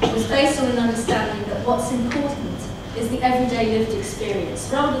was based on an understanding that what's important is the everyday lived experience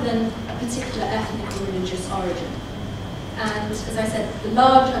rather than a particular ethnic or religious origin. And as I said, a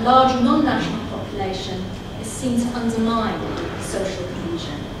large non-national population is seen to undermine social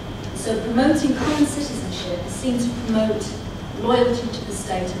cohesion. So promoting common citizenship is seen to promote loyalty to the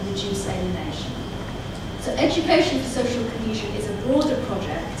state and reduce alienation. So education for social cohesion is a broader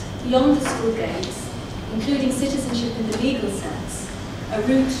project beyond the school gates, including citizenship in the legal sense, a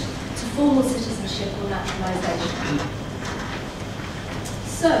route to formal citizenship or naturalisation.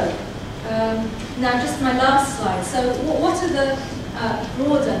 So, now just my last slide. So what are the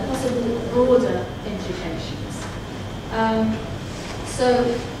possible broader implications? So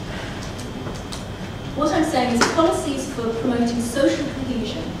what I'm saying is policies for promoting social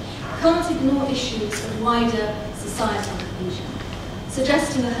cohesion can't ignore issues of wider societal cohesion,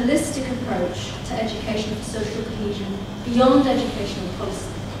 suggesting a holistic approach to education for social cohesion beyond educational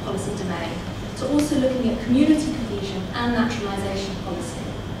policy domain, to also looking at community cohesion and naturalisation policy.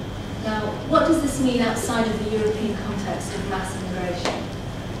 Now, what does this mean outside of the European context of mass immigration?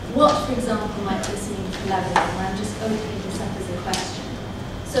 What, for example, might this mean for Lebanon? I'm just opening this up as a question.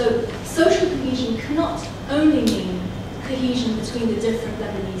 So, social cohesion cannot only mean cohesion between the different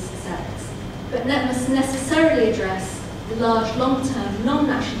Lebanese sects, but must necessarily address the large long-term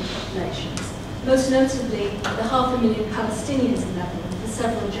non-national populations, most notably the 500,000 Palestinians in Lebanon for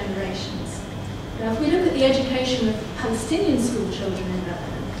several generations. Now, if we look at the education of Palestinian school children in Lebanon,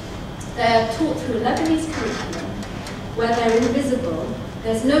 they are taught through a Lebanese curriculum where they're invisible.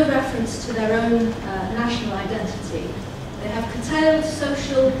 There's no reference to their own national identity. They have curtailed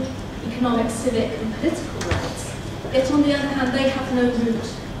social, economic, civic and political rights. Yet on the other hand, they have no route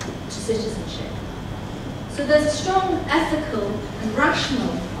to citizenship. So there's a strong ethical and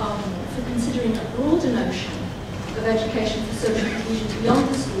rational argument for considering a broader notion of education for social cohesion beyond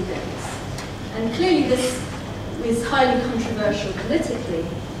the school gates. And clearly this is highly controversial politically,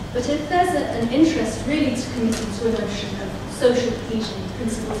 but if there's an interest really to committing to a notion of social cohesion,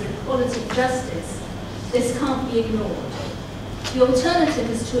 principles of equality and justice, this can't be ignored. The alternative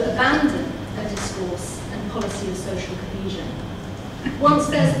is to abandon a discourse and policy of social cohesion. Once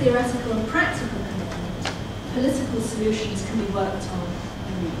there's theoretical and practical commitment, political solutions can be worked on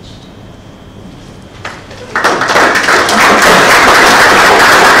and reached.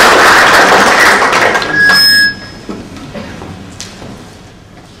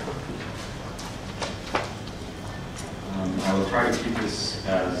 I will try to keep this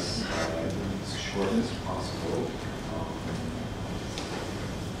as short as possible.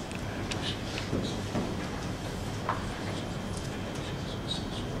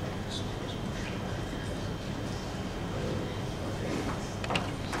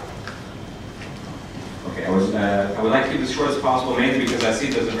 Okay, I would like to keep this as short as possible, mainly because I see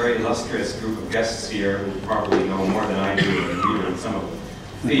there's a very illustrious group of guests here who probably know more than I do in some of the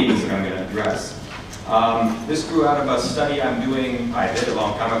themes that I'm going to address. This grew out of a study I'm doing, I did a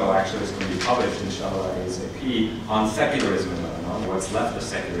long time ago actually, it's going to be published inshallah ASAP, on secularism in Lebanon, what's left of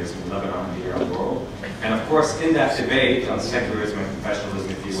secularism in Lebanon and the Arab world. And of course in that debate on secularism and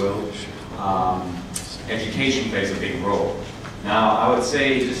professionalism, if you will, education plays a big role. Now I would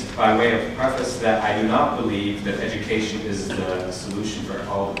say, just by way of preface, that I do not believe that education is the solution for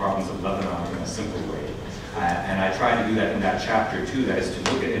all the problems of Lebanon in a simple way. And I try to do that in that chapter too, that is to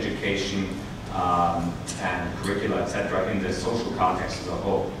look at education and curricula, etc., in the social context as a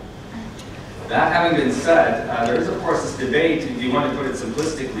whole. That having been said, there is of course this debate, if you want to put it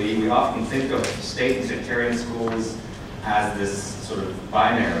simplistically, we often think of state and sectarian schools as this sort of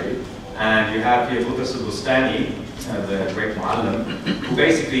binary, and you have here Butas al-Bustani, the great Muallim, who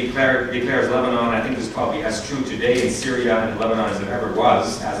basically declares Lebanon, I think this is probably as true today in Syria and Lebanon as it ever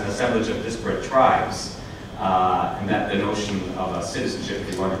was, as an assemblage of disparate tribes. And that the notion of a citizenship,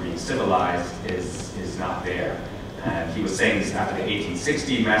 if you want to be civilized, is not there. And he was saying this after the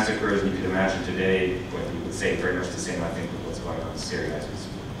 1860 massacres, and you could imagine today what he would say very much the same, I think, with what's going on in Syria as we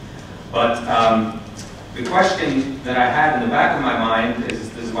speak. But the question that I had in the back of my mind,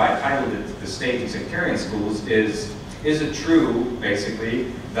 this is why I titled it The State and Sectarian Schools, is it true,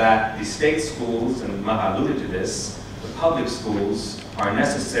 basically, that the state schools, and Maha alluded to this, the public schools are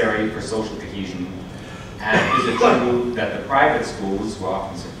necessary for social cohesion? And is it true that the private schools,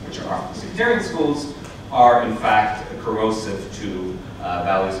 which are often sectarian schools, are in fact corrosive to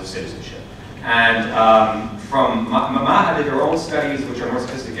values of citizenship? And Maha did her own studies, which are more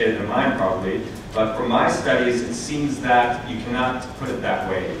sophisticated than mine probably, but from my studies it seems that you cannot put it that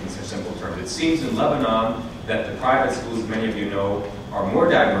way in such simple terms. It seems in Lebanon that the private schools, as many of you know, are more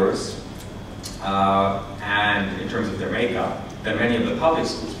diverse and in terms of their makeup, than many of the public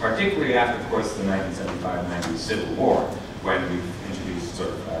schools, particularly after, of course, the 1975-90 Civil War, when we introduced sort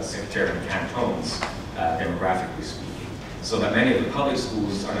of sectarian cantons, demographically speaking. so that many of the public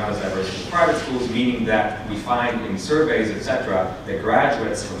schools are not as diverse as private schools, meaning that we find in surveys, etc., that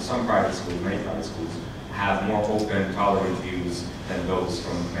graduates from some private schools, many private schools, have more open, tolerant views than those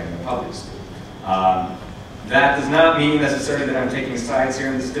from many public schools. That does not mean necessarily that I'm taking sides here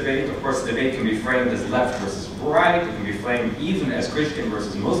in this debate. Of course, the debate can be framed as left versus right. It can be framed even as Christian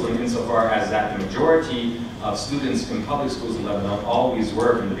versus Muslim, insofar as that the majority of students in public schools in Lebanon always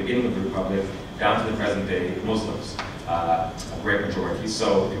were, from the beginning of the Republic down to the present day, Muslims, a great majority.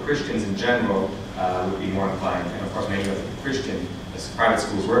 So the Christians in general would be more inclined, and of course many of the Christian private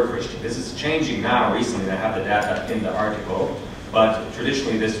schools were Christian. This is changing now recently. I have the data in the article, but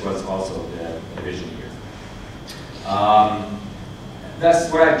traditionally this was also the division here.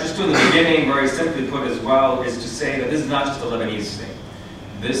 That's what I just do in the beginning, very simply put as well, is to say that this is not just a Lebanese thing.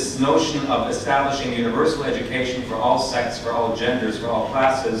 This notion of establishing universal education for all sects, for all genders, for all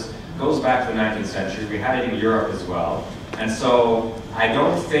classes, goes back to the 19th century. We had it in Europe as well. And so I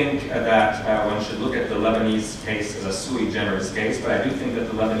don't think that one should look at the Lebanese case as a sui generis case, but I do think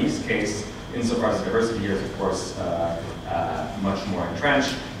that the Lebanese case, insofar as diversity here is, of course, much more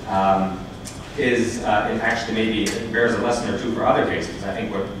entrenched, is it actually maybe it bears a lesson or two for other cases. I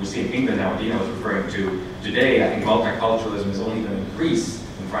think what we see in England now, what Dina was referring to today, I think multiculturalism is only going to increase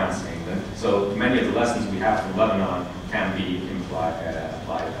in France and England. So many of the lessons we have from Lebanon can be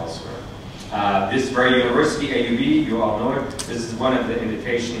applied elsewhere. This very university, AUB, you all know it, this is one of the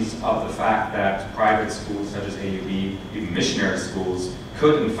indications of the fact that private schools such as AUB, even missionary schools,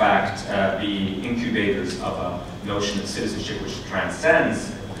 could in fact be incubators of a notion of citizenship which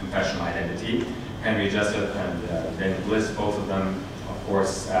transcends confessional identity. Henry Jessup and Ben Bliss, both of them, of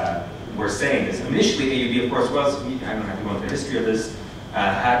course, were saying this. Initially, AUB, of course, was, I don't have to go into the history of this,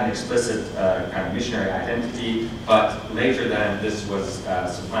 had an explicit kind of missionary identity, but later then this was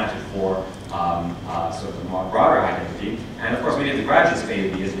supplanted for sort of a more broader identity. And of course, many of the graduates of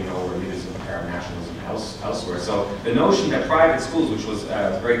AUB, as we know, were leaders of Arab nationalism elsewhere. So the notion that private schools, which was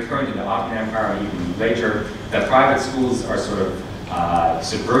very current in the Ottoman Empire and even later, that private schools are sort of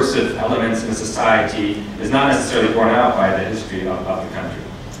subversive elements in society is not necessarily borne out by the history of the country.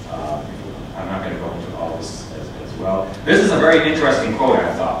 I'm not going to go into all this as well. This is a very interesting quote,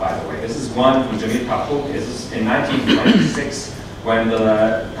 I thought, by the way. This is one from Jamil Qaqqouk. This is in 1926 when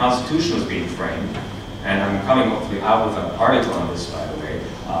the Constitution was being framed. And I'm coming hopefully out with an article on this, by the way,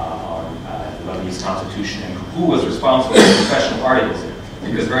 on the Lebanese Constitution and who was responsible for confessional articles here.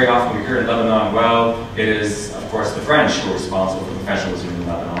 Because very often we hear in Lebanon, well, it is, of course, the French who are responsible for confessionalism in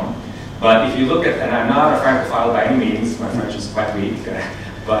Lebanon. But if you look at, and I'm not a Francophile by any means, my French is quite weak,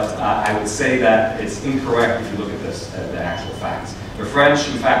 but I would say that it's incorrect if you look at this, the actual facts. The French,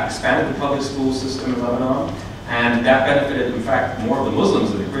 in fact, expanded the public school system in Lebanon, and that benefited, in fact, more of the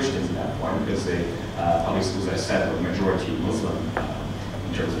Muslims than the Christians at that point, because the public schools, as I said, were majority Muslim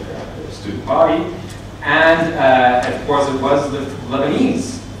in terms of their student body. And of course, it was the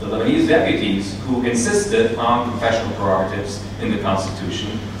Lebanese deputies who insisted on confessional prerogatives in the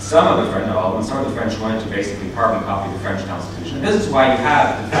Constitution. Some of the French, not all, and some of the French wanted to basically carbon copy the French Constitution. And this is why you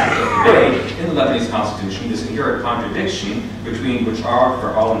have the fact that today, in the Lebanese Constitution, this inherent contradiction between which are,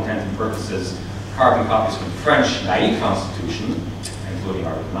 for all intents and purposes, carbon copies from the French naive Constitution, including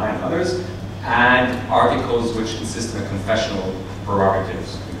Article 9 and others, and articles which insist on confessional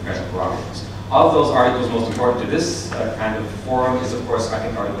prerogatives. Of those articles, most important to this kind of forum is, of course, I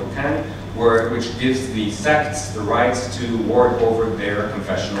think Article 10, which gives the sects the rights to ward over their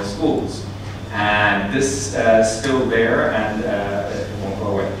confessional schools. And this is still there, and it won't go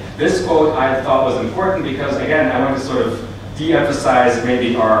away. This quote I thought was important because, again, I want to sort of de-emphasize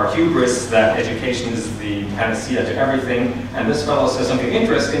maybe our hubris that education is the panacea to everything. And this fellow says something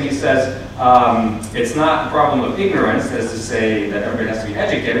interesting. He says, it's not a problem of ignorance, that is to say that everybody has to be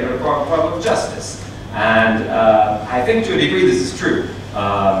educated, but a problem of justice. And I think to a degree this is true.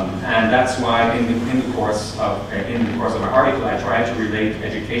 And that's why in the course of my article, I try to relate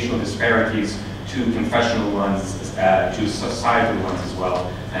educational disparities to confessional ones, to societal ones as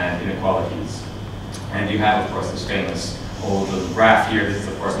well, and inequalities. And you have, of course, this famous old little graph here. This is,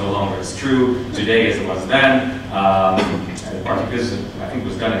 of course, no longer as true today as it was then. This, I think,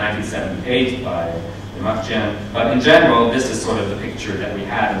 was done in 1978 by Macmillan. But in general, this is sort of the picture that we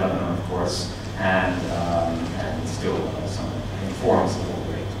had in Lebanon, of course, and still informs the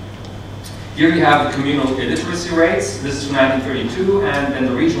whole way. Here you have the communal illiteracy rates. This is from 1932, and then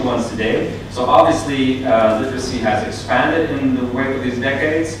the regional ones today. So obviously, literacy has expanded in the wake of these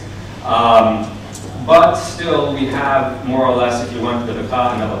decades. But still, we have more or less, if you went to the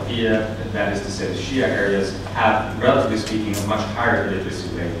Bekaa and Al-Atiyah, that is to say the Shia areas, have, relatively speaking, a much higher literacy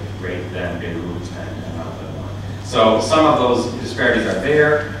rate than Beirut and Lebanon. So some of those disparities are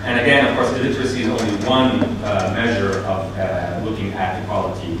there. And again, of course, illiteracy is only one measure of looking at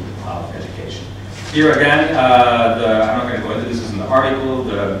equality of education. Here again, I'm not going to go into this, is in the article,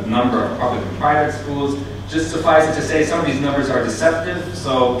 the number of public and private schools. Just suffice it to say, some of these numbers are deceptive.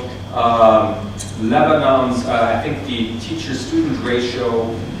 So Lebanon's, I think the teacher-student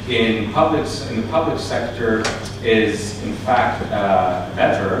ratio in the public sector is in fact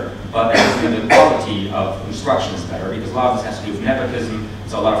better, but the quality of instruction is better, because a lot of this has to do with nepotism.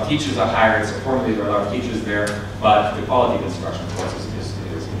 So a lot of teachers are hired, so formally there are a lot of teachers there, but the quality of instruction, of course,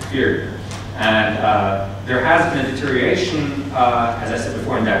 is inferior. And there has been a deterioration, as I said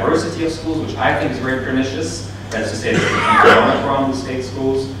before, in diversity of schools, which I think is very pernicious. That is to say, there's an economic problem with state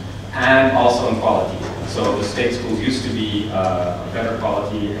schools, and also in quality. So the state schools used to be a better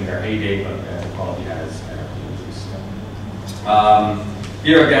quality in their heyday, but the quality has increased.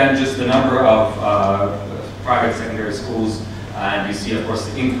 Here again, just the number of private secondary schools, and you see, of course,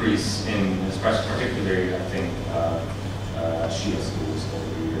 the increase in, especially particularly, I think, Shia schools over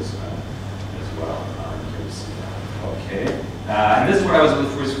the years as well. Okay, and this is what I was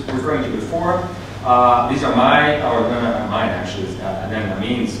referring to before. These are not mine actually, and then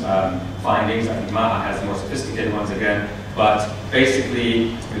Amin's findings. I think Maha has more sophisticated ones again, but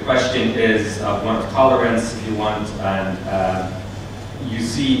basically the question is one of tolerance, if you want, and you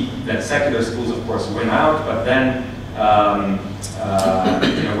see that secular schools, of course, win out, but then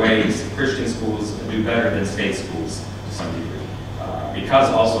in a way, Christian schools do better than state schools to some degree, because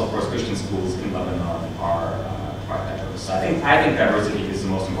also, of course, Christian schools in Lebanon are quite diverse. So I think diversity is the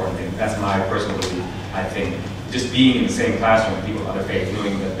most important thing. That's my personal belief. I think just being in the same classroom with people of other faiths,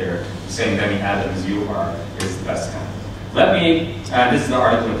 knowing that they're the same demi-Adam as you are, is the best kind. Let me, this is the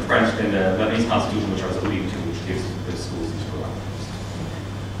article in French in the Lebanese Constitution, which I was alluding to, which gives the schools these prerogatives.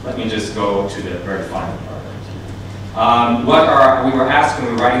 Let me just go to the very final part. We were asked when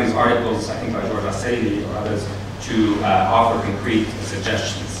we were writing these articles, I think by George Asseidi or others, to offer concrete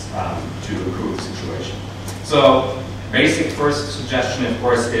suggestions to improve the situation. So, basic first suggestion, of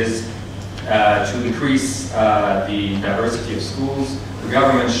course, is to increase the diversity of schools. The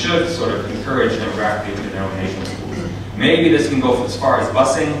government should sort of encourage demographic denominational schools. Maybe this can go as far as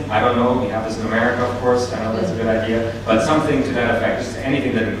busing. I don't know. We have this in America, of course. I know that's a good idea. But something to that effect, just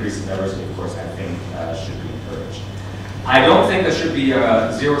anything that increases diversity, of course, I think should be encouraged. I don't think there should be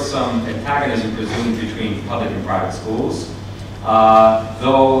a zero-sum antagonism presumed between public and private schools.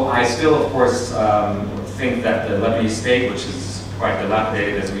 Though I still, of course, think that the Lebanese state, which is quite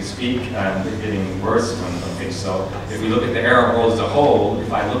dilapidated as we speak, and getting worse when things so. If we look at the Arab world as a whole,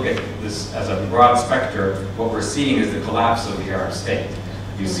 if I look at this as a broad spectrum, what we're seeing is the collapse of the Arab state.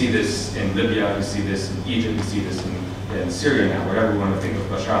 You see this in Libya, you see this in Egypt, you see this in Syria now, wherever we want to think of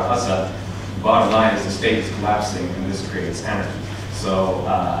Bashar al-Assad. Bottom line is the state is collapsing, and this creates anarchy. So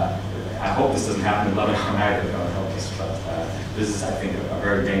I hope this doesn't happen in Lebanon either, God help us, but this is, I think, a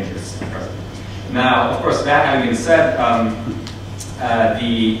very dangerous precedent. Now, of course, that having been said,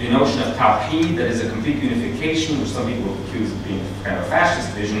 the notion of tawheed, that is a complete unification, which some people accuse of being kind of a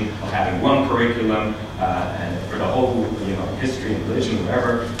fascist vision, of having one curriculum and for the whole, history and religion,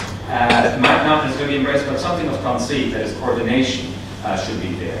 whatever, might not necessarily be embraced, but something of tanseed, that is coordination, should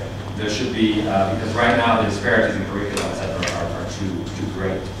be there. There should be, because right now the disparities in curricula, etc., are too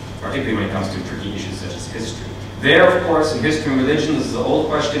great, particularly when it comes to tricky issues such as history. There, of course, in history and religion, this is the old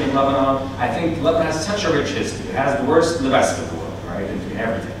question in Lebanon. I think Lebanon has such a rich history. It has the worst and the best of the world, right, in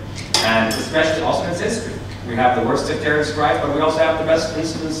everything. And especially also in its history. We have the worst sectarian strife, but we also have the best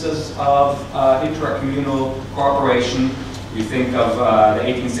instances of intra-communal cooperation. You think of the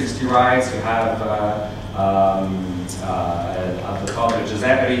 1860 riots, you have the Qadr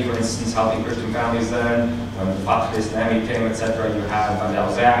al-Jazairi, for instance, helping Christian families then. When the Fatah Islami came, etc., you have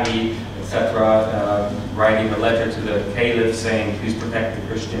al-Awza'i, etc., writing a letter to the caliph saying, please protect the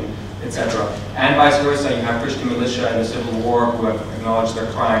Christian, etc. And vice versa, you have Christian militia in the Civil War who have acknowledged their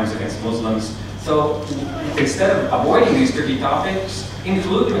crimes against Muslims. So instead of avoiding these tricky topics,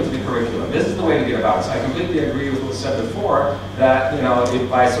 include them into the curriculum. This is the way to get about it. So I completely agree with what was said before, that if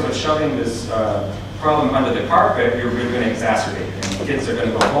by sort of shoving this problem under the carpet, you're really going to exacerbate it. And kids are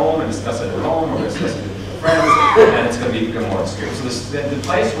going to go home and discuss it at home, or discuss it with their friends, and it's going to become more extreme. So the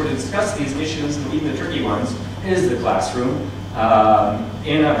place where to discuss these issues, even the tricky ones, is the classroom,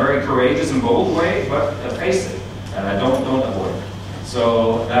 in a very courageous and bold way, but face it. Don't avoid it.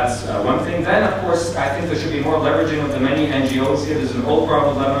 So that's one thing. Then, of course, I think there should be more leveraging of the many NGOs here. There's an old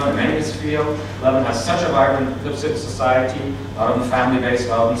problem with Lebanon in many of this field. Lebanon has such a vibrant society, a lot of them family-based, a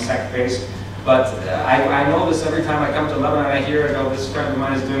lot of them sect-based. But I know this every time I come to Lebanon, I hear, this friend of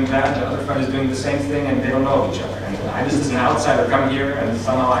mine is doing that, the other friend is doing the same thing, and they don't know each other. And I just, as an outsider, come here, and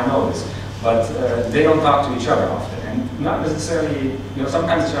somehow I know this. But they don't talk to each other often. And not necessarily,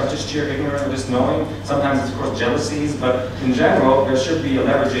 sometimes it's just sheer ignorance or just knowing. Sometimes it's, of course, jealousies. But in general, there should be a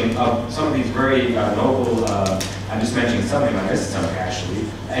leveraging of some of these very noble, I'm just mentioning something on Issam, actually,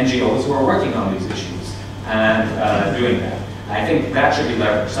 NGOs who are working on these issues and doing that. I think that should be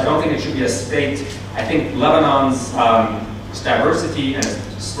leveraged. I don't think it should be a state. I think Lebanon's diversity and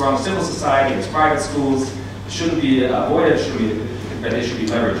its strong civil society, its private schools, shouldn't be avoided, but they should be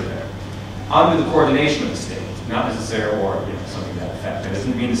leveraged there. Under the coordination of the state, not necessarily, or something to that effect. That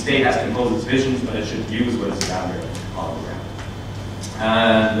doesn't mean the state has to impose its visions, but it should use what is down there on the ground.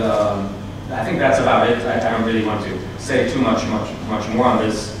 And I think that's about it. I don't really want to say too much more on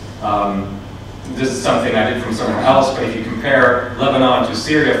this. This is something I did from somewhere else, but if you compare Lebanon to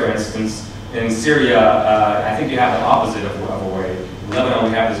Syria, for instance, in Syria, I think you have the opposite of a way. In Lebanon,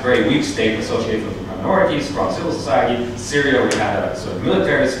 we have this very weak state associated with minorities, strong civil society. Syria, we had a sort of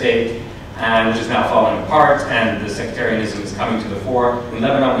military state, and which is now falling apart, and the sectarianism is coming to the fore. In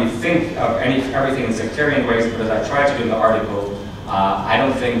Lebanon, we think of everything in sectarian ways, but as I tried to do in the article, I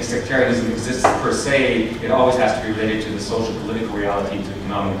don't think sectarianism exists per se. It always has to be related to the social political reality, to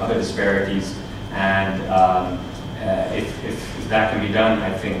economic and other disparities. And if that can be done,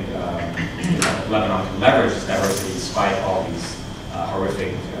 I think Lebanon can leverage its diversity despite all these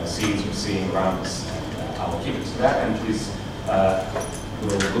horrific scenes we're seeing around us. And I will keep it to that, and please,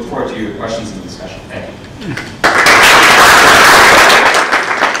 we'll look forward to your questions and discussion. Thank you.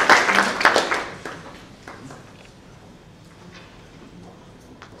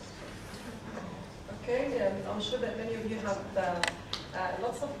 Okay, I'm sure that many of you have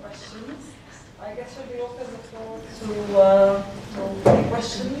lots of questions. I guess we'll be open the floor to any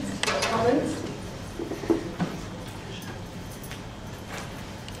questions or comments.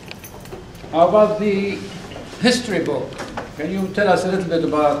 How about the history book? Can you tell us a little bit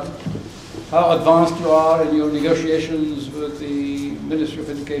about how advanced you are in your negotiations with the Ministry of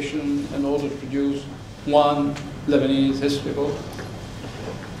Education in order to produce one Lebanese history book?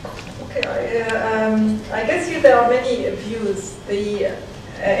 Okay, I guess there are many views.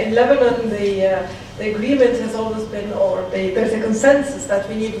 In Lebanon, the agreement has always been, or there's a consensus that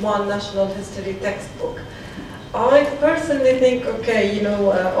we need one national history textbook. I personally think, okay,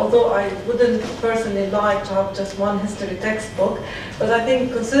 although I wouldn't personally like to have just one history textbook, but I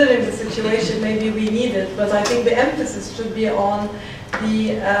think considering the situation, maybe we need it. But I think the emphasis should be on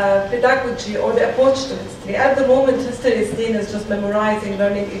the pedagogy or the approach to history. At the moment, history is seen as just memorizing,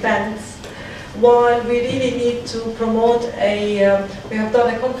 learning events, while we really need to promote we have done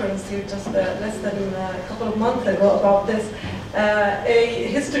a conference here just less than a couple of months ago about this.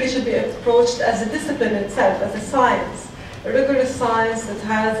 History should be approached as a discipline itself, as a science, a rigorous science that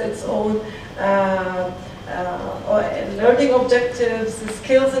has its own learning objectives,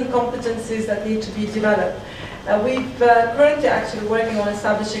 skills and competencies that need to be developed. We've currently actually working on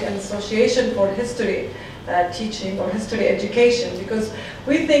establishing an association for history teaching or history education, because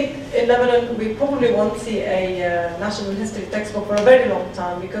we think in Lebanon we probably won't see a national history textbook for a very long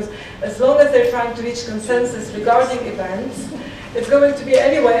time, because as long as they're trying to reach consensus regarding events, it's going to be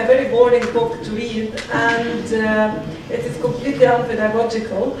anyway a very boring book to read, and it is completely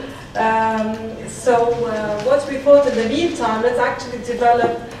unpedagogical. So what we thought in the meantime, let's actually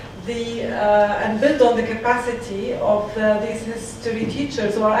develop and build on the capacity of these history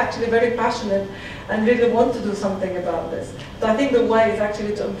teachers who are actually very passionate and really want to do something about this. So I think the way is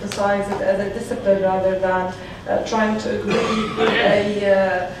actually to emphasize it as a discipline rather than trying to agree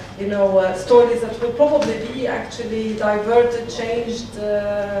stories that will probably be actually diverted, changed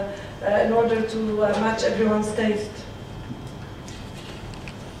in order to match everyone's taste.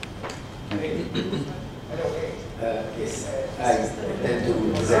 Yes, I tend to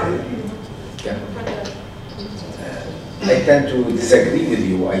disagree. I tend to disagree with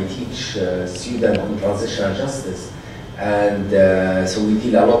you. I teach students on transitional justice, and so we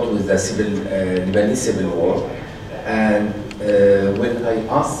deal a lot with the Lebanese civil war. And when I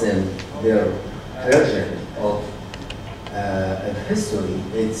ask them their version of history,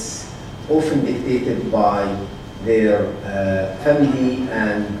 it's often dictated by their family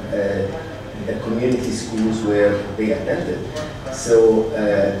and the community schools where they attended. So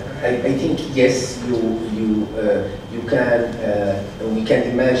I think yes, we can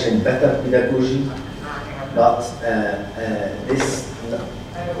imagine better pedagogy, but this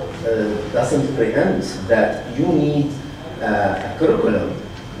doesn't preempt that you need a curriculum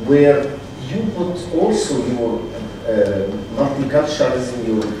where you put also your multiculturalism,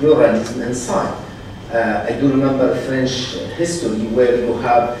 your pluralism inside. I do remember French history where you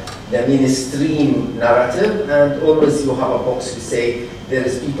have the mainstream narrative and always you have a box to say there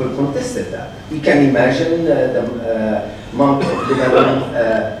is people contested that. We can imagine the monk of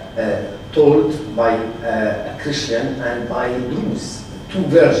Lebanon told by a Christian and by Druze. Two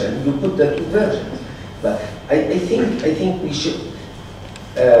versions, you put the two versions. But I think we should,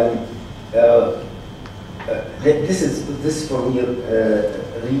 this for me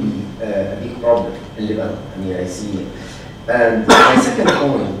really a big problem in Lebanon. I mean, I see it. And my second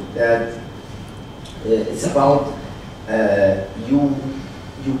point that it's about you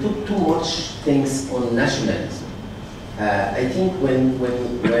put too much things on nationalism. I think when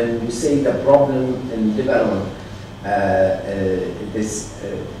you say the problem in Lebanon, this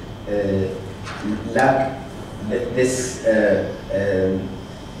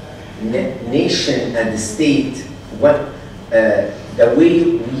nation and the state, what the way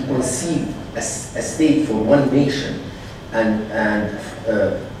we conceive a state for one nation, and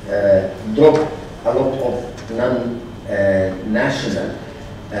drop a lot of non-national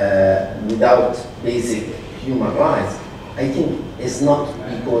without basic human rights, I think it's not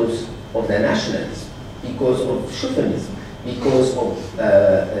because of the nationalism, because of chauvinism, because of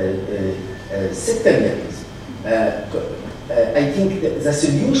sectarianism. I think the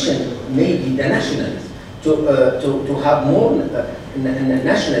solution may be the nationalism, to have more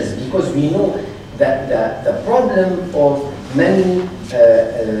nationalism, because we know that the problem of many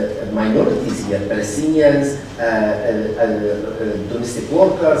minorities here, Palestinians, domestic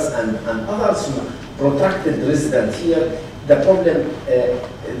workers, and others who protracted residence here, the problem,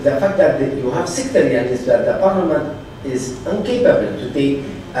 the fact that you have sectarianism, that the parliament is incapable to take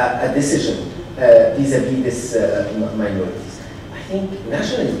a decision vis-a-vis these minorities. I think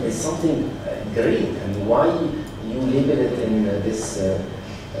nationalism is something great. I mean, why you label it in this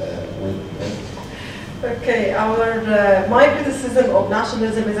way? Okay, my criticism of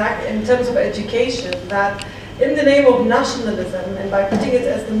nationalism is in terms of education, that in the name of nationalism, and by putting it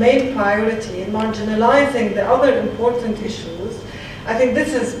as the main priority and marginalizing the other important issues, I think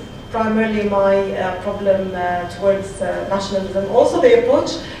this is primarily my problem towards nationalism. Also, the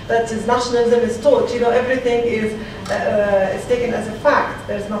approach that is nationalism is taught, you know, everything is taken as a fact.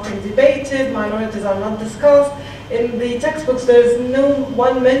 There's nothing debated, minorities are not discussed. In the textbooks, there is no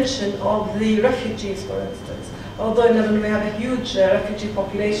one mention of the refugees, for instance. Although in Lebanon we have a huge refugee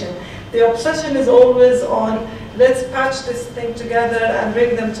population. The obsession is always on, let's patch this thing together and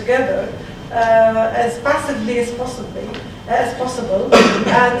bring them together as passively as possible.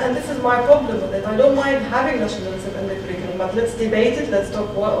 And this is my problem with it. I don't mind having nationalism in the curriculum, but let's debate it, let's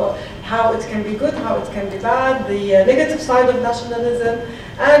talk how it can be good, how it can be bad, the negative side of nationalism,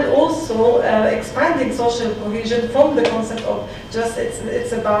 and also expanding social cohesion from the concept of just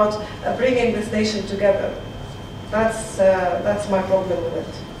it's about bringing this nation together. That's my problem with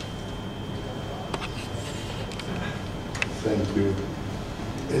it. Thank you.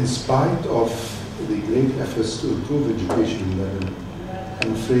 In spite of the great efforts to improve education in Lebanon,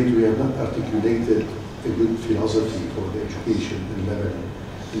 I'm afraid we have not articulated a good philosophy for the education in Lebanon.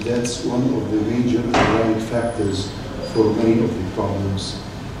 And that's one of the major underlying factors for many of the problems.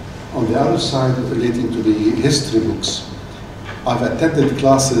 On the other side, relating to the history books, I've attended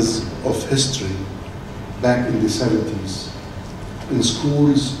classes of history back in the 70s in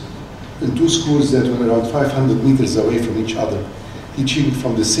schools, in two schools that were around 500 meters away from each other, teaching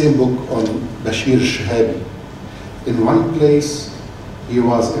from the same book on Bashir Shuayb. In one place, he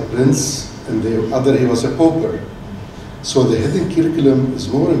was a prince, and the other, he was a pauper. So the hidden curriculum is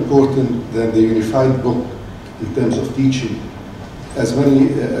more important than the unified book in terms of teaching. As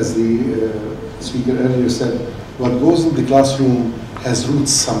the speaker earlier said, what goes in the classroom has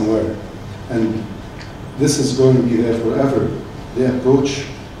roots somewhere, and this is going to be there forever. The approach,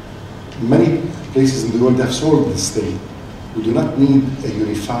 many places in the world have solved this thing. We do not need a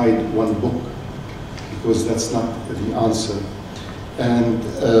unified one book, because that's not the answer. And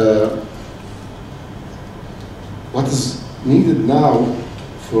what is needed now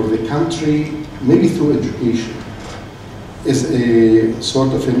for the country, maybe through education, is a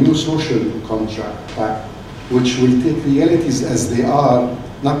sort of a new social contract, which will take realities as they are,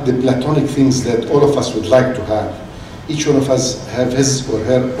 not the platonic things that all of us would like to have. Each one of us have his or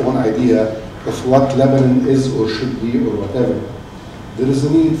her own idea of what Lebanon is or should be or whatever. There is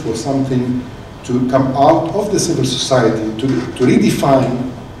a need for something to come out of the civil society to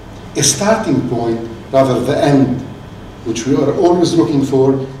redefine a starting point rather than the end, which we are always looking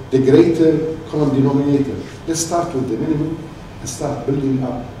for, the greater common denominator. Let's start with the minimum and start building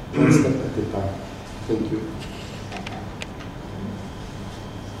up one step at a time. Thank you.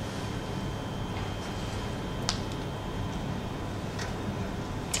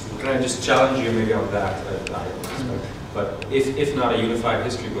 Can I just challenge you maybe on that? But if not a unified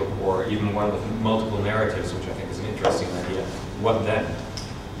history book, or even one with multiple narratives, which I think is an interesting idea, what then?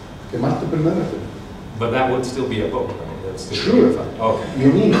 A multiple narrative. But that would still be a book, right? That's still Sure. unified. Okay.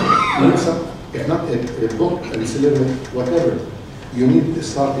 You need some, if not a book, a syllabus, whatever. You need a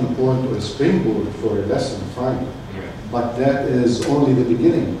starting point or a springboard for a lesson, fine. Yeah. But that is only the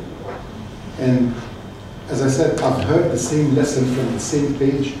beginning. And as I said, I've heard the same lesson from the same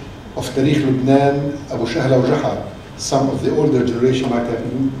page of Tarikh Lebanon, Abu Shahla wa Jahar. Some of the older generation might have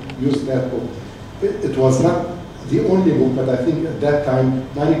used that book. It was not the only book, but I think at that time,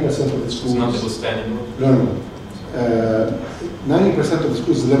 90% of the schools... It's not the standing book? No. 90% of the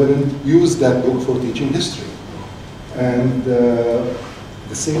schools in Lebanon used that book for teaching history. And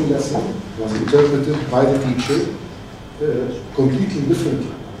the same lesson was interpreted by the teacher completely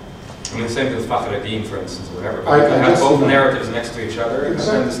differently. I mean, the same with Fakhreddin, for instance, or whatever. But I you can have both know. narratives next to each other,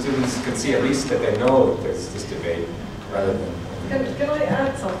 Exactly. and then the students can see at least that they know that there's this debate, rather than... Can I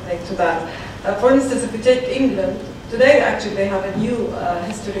add something to that? For instance, if we take England, today actually they have a new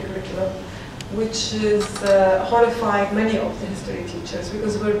history curriculum, which is horrifying many of the history teachers,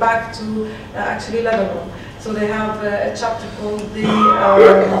 because we're back to actually Lebanon. So they have a chapter called the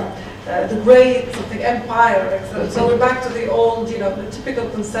great something empire. So we're back to the old, the typical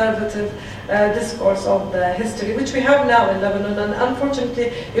conservative discourse of the history, which we have now in Lebanon. And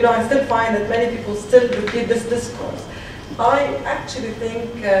unfortunately, I still find that many people still repeat this discourse. I actually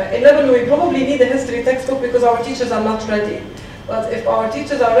think in Lebanon we probably need a history textbook because our teachers are not ready. But if our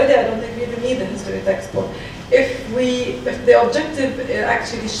teachers are ready, I don't think we even need a history textbook. If the objective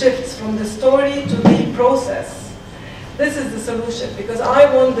actually shifts from the story to the process, this is the solution, because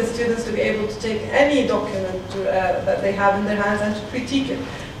I want the students to be able to take any document that they have in their hands and to critique it,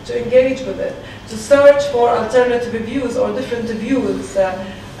 to engage with it, to search for alternative views or different views.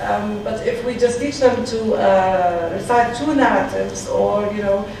 But if we just teach them to recite two narratives or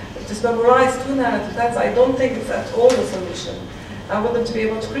just memorize two narratives, I don't think it's at all the solution. I want them to be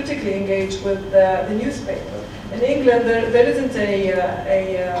able to critically engage with the newspaper. In England, there isn't a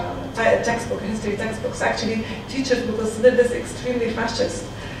textbook, a history textbook. Actually, teachers will consider this extremely fascist.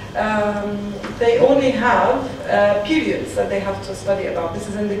 They only have periods that they have to study about. This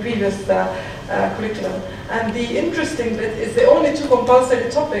is in the previous curriculum. And the interesting bit is the only two compulsory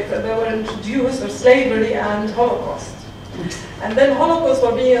topics that they were introduced are slavery and Holocaust. And then Holocaust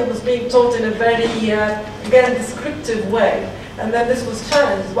was being taught in a very, again, descriptive way. And then this was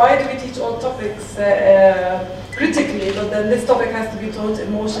challenged. Why do we teach all topics critically, but then this topic has to be taught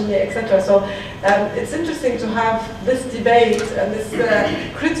emotionally, etc. So it's interesting to have this debate and this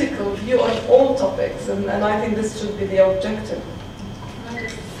critical view on all topics, and I think this should be the objective.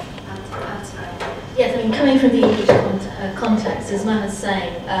 Yes, I mean, coming from the English context, as Maha's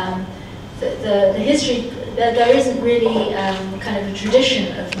saying, the history, there isn't really kind of a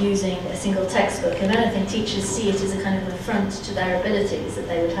tradition of using a single textbook. If anything, teachers see it as a kind of affront to their abilities, that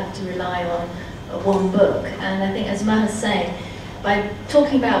they would have to rely on one book. And I think, as Maha's saying, by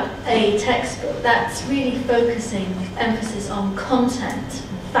talking about a textbook, that's really focusing emphasis on content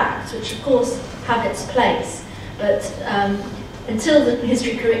and facts, which of course have its place. But until the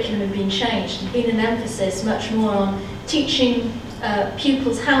history curriculum had been changed, there'd been an emphasis much more on teaching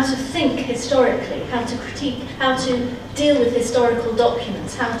pupils how to think historically, how to critique, how to deal with historical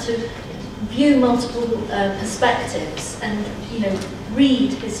documents, how to view multiple perspectives and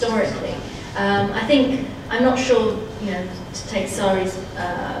read historically. I think, I'm not sure, to take Sari's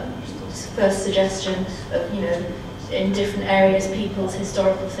first suggestion of, in different areas people's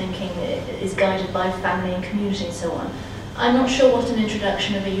historical thinking is guided by family and community and so on. I'm not sure what an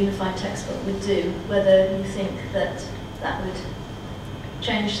introduction of a unified textbook would do, whether you think that that would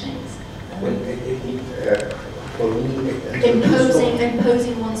change things. Well, for me,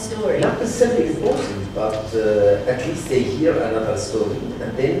 imposing one story. Not necessarily imposing, but at least they hear another story,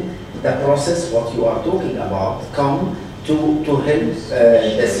 and then the process, what you are talking about, come to help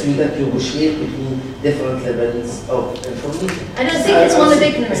the student negotiate between different levels of information. I don't think it's one of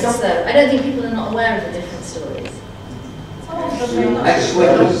ignorance, though. I don't think people are not aware of the different stories.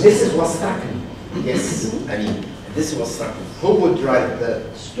 Actually, this is what's happening. Yes, I mean, this is what's happening. Who would write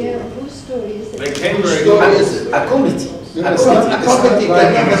that story? Yeah, whose story is it? They came Whose very story is it? A committee. A committee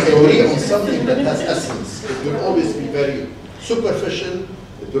can never agree on something that has essence. It will always be very superficial.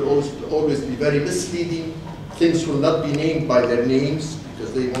 It will always be very misleading. Things will not be named by their names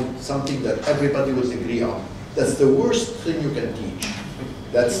because they want something that everybody will agree on. That's the worst thing you can teach.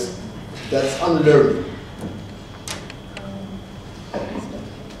 That's unlearning.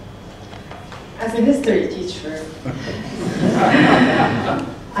 As a history teacher,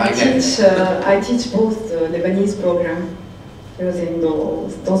 I teach both the Lebanese program using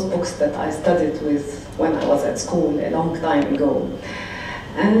those books that I studied with when I was at school a long time ago.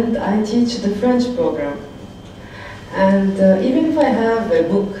 And I teach the French program. And even if I have a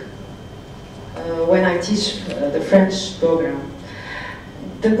book when I teach the French program,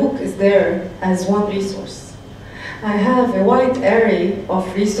 the book is there as one resource. I have a wide array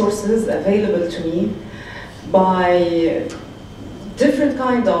of resources available to me by different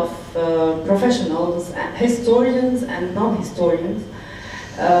kind of professionals, historians and non-historians,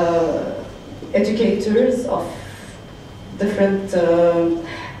 educators of different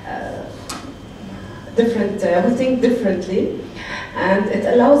who think differently, and it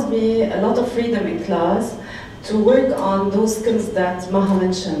allows me a lot of freedom in class to work on those skills that Maha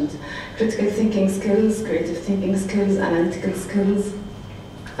mentioned: critical thinking skills, creative thinking skills, analytical skills,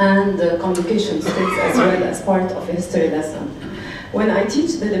 and communication skills as well as part of a history lesson. When I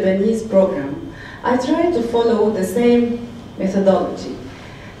teach the Lebanese program, I try to follow the same methodology.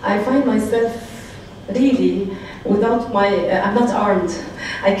 I find myself really without I'm not armed.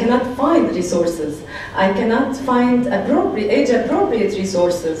 I cannot find resources. I cannot find age-appropriate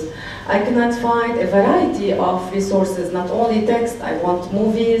resources. I cannot find a variety of resources, not only text. I want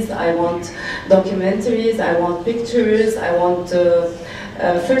movies, I want documentaries, I want pictures, I want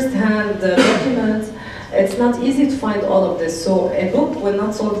first-hand documents. It's not easy to find all of this, so a book will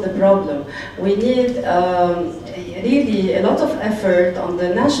not solve the problem. We need really a lot of effort on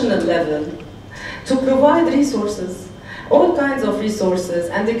the national level to provide resources, all kinds of resources,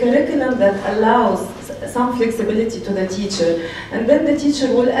 and a curriculum that allows some flexibility to the teacher, and then the teacher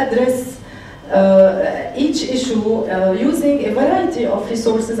will address each issue using a variety of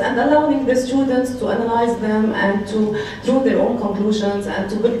resources and allowing the students to analyze them and to draw their own conclusions and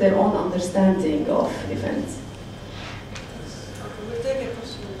to build their own understanding of events. We'll take a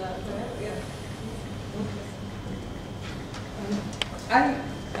question there. I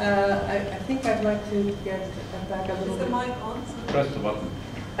think I'd like to get back a little bit. Is the mic on? Press the button.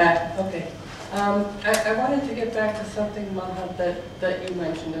 Okay. I wanted to get back to something, Maha, that you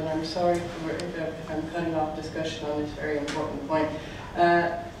mentioned, and I'm sorry if I'm cutting off discussion on this very important point.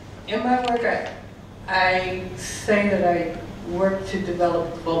 In my work, I say that I work to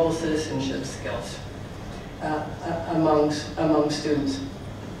develop global citizenship skills among students.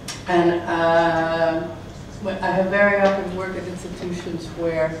 And I have very often worked at institutions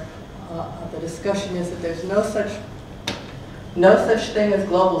where the discussion is that there's no such thing as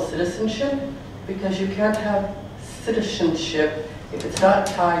global citizenship, because you can't have citizenship if it's not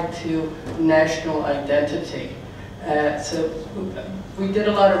tied to national identity. So we did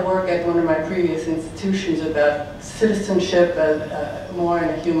a lot of work at one of my previous institutions about citizenship more in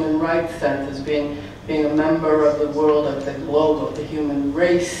a human rights sense, as being a member of the world, of the globe, of the human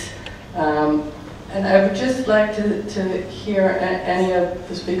race. And I would just like to hear any of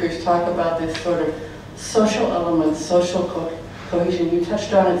the speakers talk about this sort of social element, social cohesion. You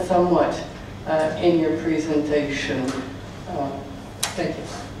touched on it somewhat in your presentation. Thank you.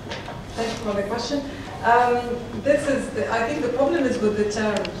 Thank you for the question. I think the problem is with the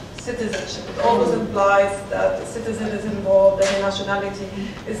term citizenship. It always implies that the citizen is involved, that the nationality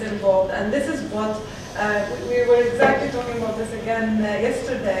is involved. And this is what, we were exactly talking about this again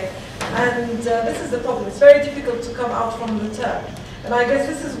yesterday. And this is the problem. It's very difficult to come out from the term. And I guess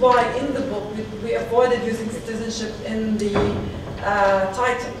this is why in the book we avoided using citizenship in the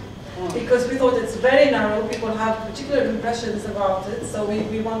title, because we thought it's very narrow. People have particular impressions about it, so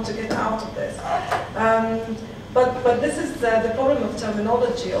we want to get out of this. But this is the problem of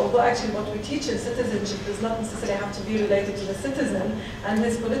terminology, although actually what we teach in citizenship does not necessarily have to be related to the citizen and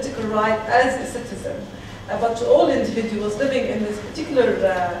his political right as a citizen, but to all individuals living in this particular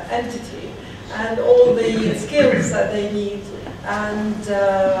entity, and all the skills that they need, and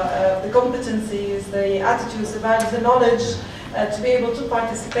the competencies, the attitudes, the values, the knowledge to be able to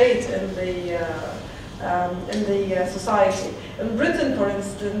participate in the society. In Britain, for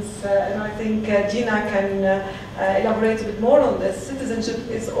instance, and I think Dina can elaborate a bit more on this, citizenship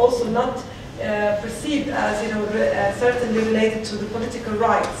is also not perceived as certainly related to the political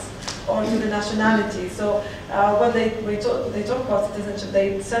rights or to the nationality. So when they talk about citizenship,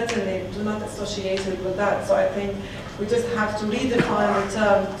 they certainly do not associate it with that. So I think we just have to redefine the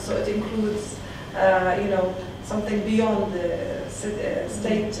term so it includes, something beyond the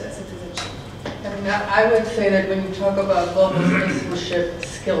state citizenship. I mean, I would say that when you talk about global citizenship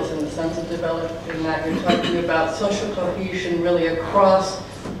skills in the sense of developing that, you're talking about social cohesion really across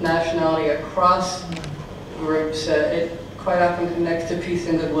nationality, across groups. It quite often connects to peace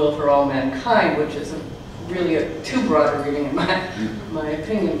and goodwill for all mankind, which is a really too broad a reading in my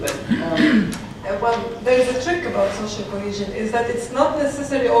opinion, but well, there's a trick about social cohesion, is that it's not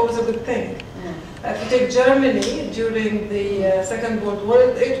necessarily always a good thing. If you take Germany during the Second World War,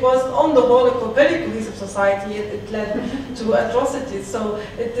 it was on the whole a very cohesive society. It led to atrocities, so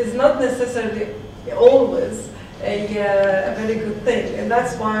it is not necessarily always a very good thing, and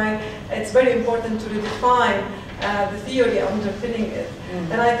that's why it's very important to redefine the theory underpinning it.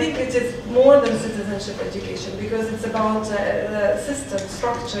 And I think it is more than citizenship education, because it's about system,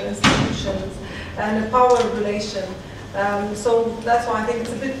 structure, institutions, and a power relation. So that's why I think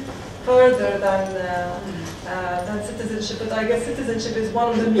it's a bit further than citizenship, but I guess citizenship is one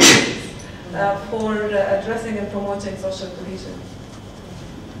of the means for addressing and promoting social cohesion.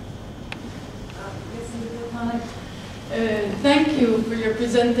 Thank you for your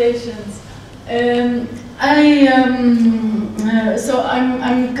presentations. So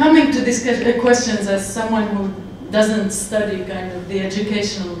I'm coming to these questions as someone who doesn't study kind of the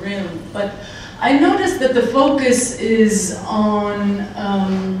educational realm, but I noticed that the focus is on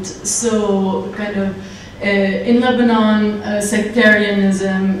in Lebanon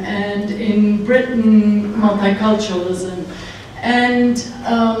sectarianism, and in Britain multiculturalism. And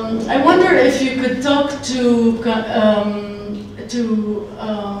I wonder if you could talk to kind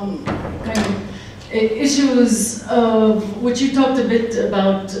of issues of which you talked a bit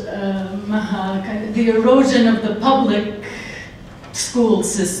about, Maha, kind of the erosion of the public school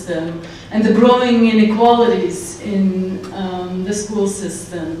system and the growing inequalities in the school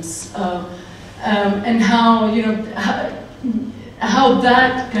systems, and how how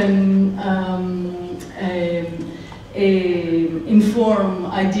that can inform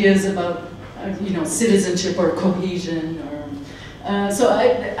ideas about citizenship or cohesion. Or so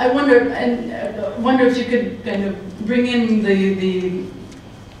I wonder if you could kind of bring in the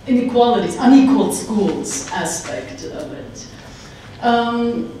inequalities, unequal schools aspect of it.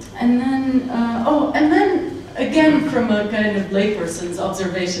 And then again, from a kind of layperson's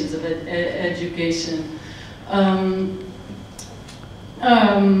observations of education,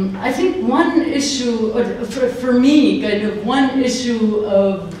 I think one issue, for me, kind of one issue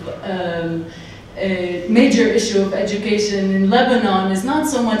of a major issue of education in Lebanon is not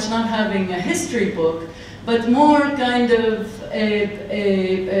so much not having a history book, but more kind of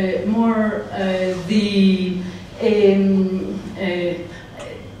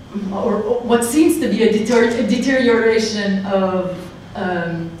or what seems to be a deterioration of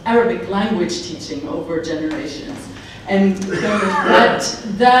Arabic language teaching over generations, and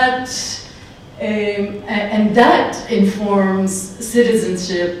that informs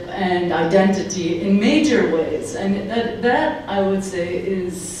citizenship and identity in major ways, and that I would say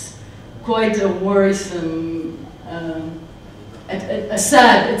is quite a worrisome, it's a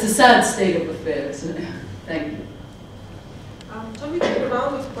sad state of affairs. Thank you. Shall we take a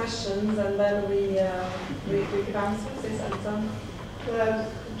round of questions and then we give answers? Yes, Issam?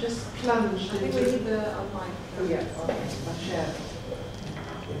 Just plunge. I think we need the mic. Oh yeah, okay. I'll share.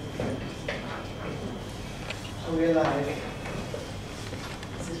 Are we live?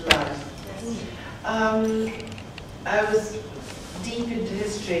 This is live. Yes. I was deep into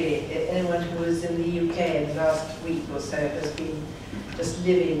history. Anyone who was in the UK in the last week or so has been just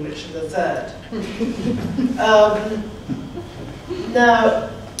living Richard III. Now,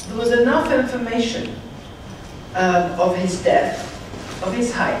 there was enough information of his death, of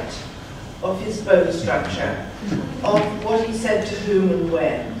his height, of his bone structure, of what he said to whom and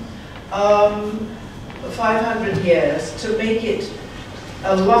when, 500 years to make it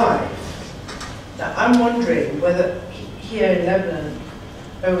alive. Now, I'm wondering whether here in Lebanon,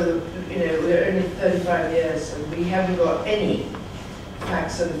 over the, we're only 35 years and we haven't got any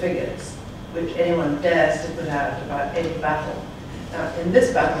facts and figures which anyone dares to put out about any battle. Now, in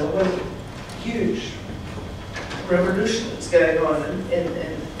this battle, there was huge revolutions going on in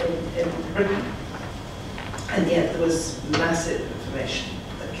Britain, and yet there was massive information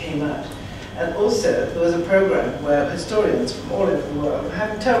that came out. And also, there was a program where historians from all over the world were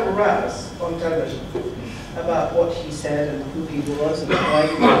having terrible rows on television about what he said and who he was and why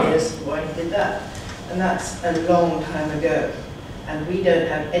he did this and why he did that. And that's a long time ago. And we don't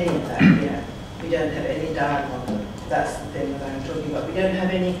have any of that yet. We don't have any dialogue. That's the thing that I'm talking about. We don't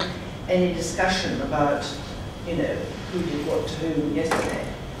have any discussion about, who did what to whom yesterday.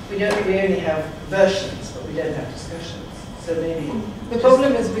 We only have versions, but we don't have discussions. So maybe the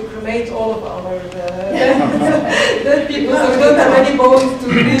problem is we cremate all of our dead people, so we don't have any bones to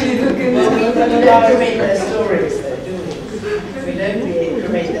really look into. Well, we don't cremate their stories, though, do we? We don't really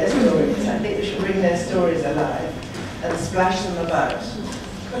cremate their stories. I think we should bring their stories alive and splash them about.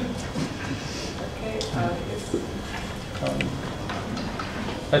 Okay.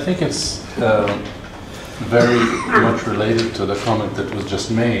 I think it's very much related to the comment that was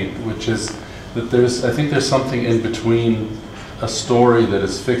just made, which is that I think there's something in between a story that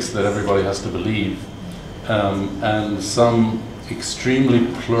is fixed that everybody has to believe and some extremely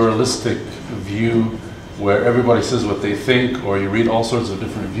pluralistic view where everybody says what they think, or you read all sorts of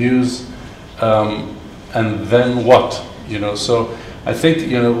different views, and then what? You know, so I think,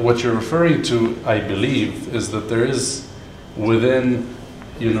 you know, what you're referring to, I believe, is that there is within,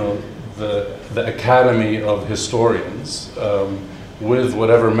 you know, the academy of historians, with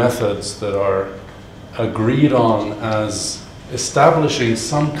whatever methods that are agreed on as establishing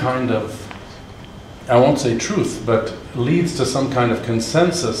some kind of, I won't say truth, but leads to some kind of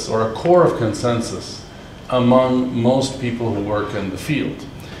consensus or a core of consensus among most people who work in the field.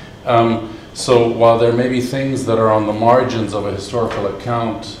 So while there may be things that are on the margins of a historical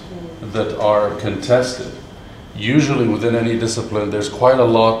account that are contested, usually within any discipline there's quite a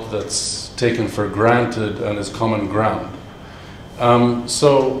lot that's taken for granted and is common ground.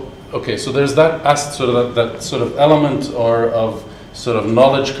 So there's that sort of element of sort of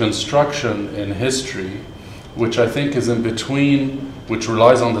knowledge construction in history, which I think is in between, which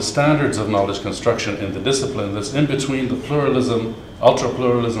relies on the standards of knowledge construction in the discipline, that's in between the pluralism,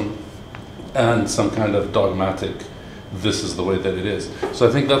 ultra-pluralism, and some kind of dogmatic, this is the way that it is. So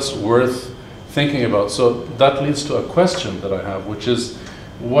I think that's worth thinking about. So that leads to a question that I have, which is,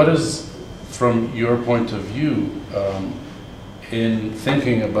 what is, from your point of view, in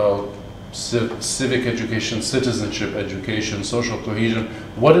thinking about civic education, citizenship education, social cohesion,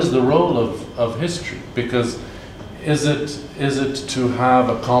 what is the role of history? Because is it to have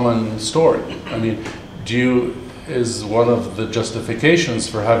a common story? I mean, is one of the justifications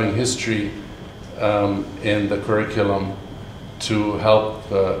for having history in the curriculum to help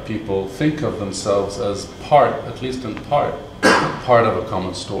people think of themselves as part, at least in part of a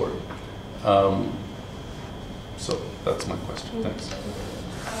common story? So that's my question. Thanks.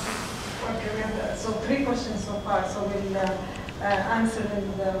 Okay, we have so 3 questions so far, so we'll answer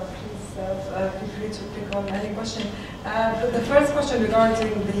and please feel free to pick on any question. The first question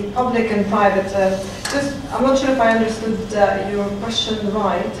regarding the public and private, I'm not sure if I understood your question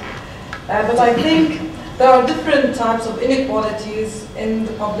right, but I think there are different types of inequalities in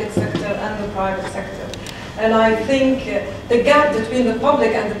the public sector and the private sector. And I think the gap between the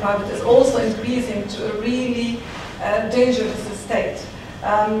public and the private is also increasing to a really dangerous state.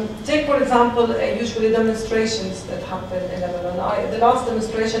 Take, for example, usually demonstrations that happen in Lebanon. The last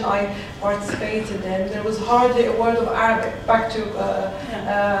demonstration I participated in, there was hardly a word of Arabic, back to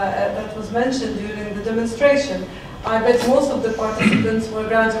that was mentioned during the demonstration. I bet most of the participants were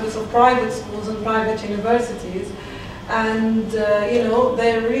graduates of private schools and private universities. And you know,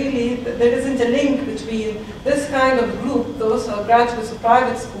 there isn't a link between this kind of group, those who are graduates of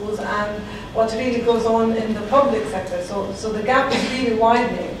private schools, and what really goes on in the public sector. So the gap is really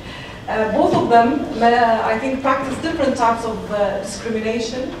widening. Both of them, I think, practice different types of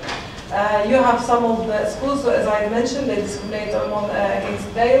discrimination. You have some of the schools, as I mentioned, they discriminate against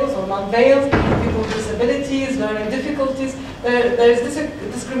veils or non-veils, people with disabilities, learning difficulties. There is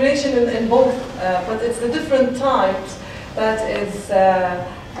discrimination in both, but it's the different types that is,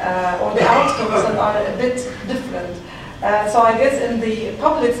 or the outcomes that are a bit different. So I guess in the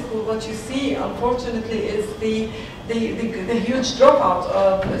public school, what you see, unfortunately, is the huge dropout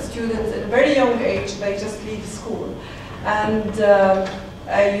of students at a very young age. They just leave school. And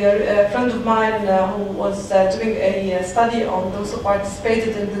a friend of mine who was doing a study on those who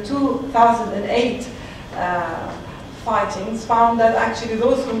participated in the 2008 fightings found that actually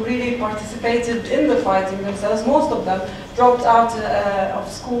those who really participated in the fighting themselves, most of them dropped out of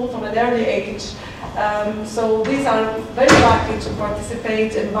school from an early age. So these are very likely to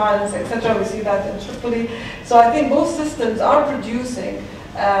participate in violence, etc. We see that in Tripoli. So I think both systems are producing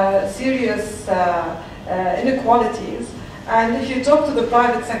serious inequalities. And if you talk to the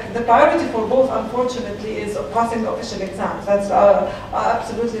private sector, the priority for both, unfortunately, is passing the official exams. That's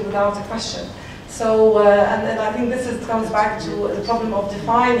absolutely without a question. So, and I think this comes back to the problem of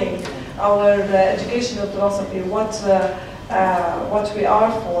defining our educational philosophy, what we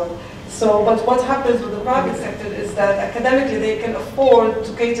are for. So, but what happens with the private sector is that academically they can afford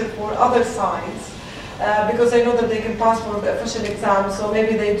to cater for other sides because they know that they can pass for the official exam. So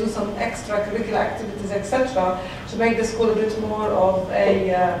maybe they do some extracurricular activities, etc., to make the school a bit more of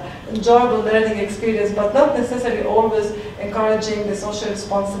a enjoyable learning experience, but not necessarily always encouraging the social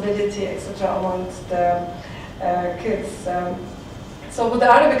responsibility, etc., amongst the kids. So with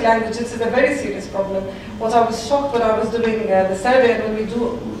the Arabic language, this is a very serious problem. What I was shocked when I was doing the survey, and when we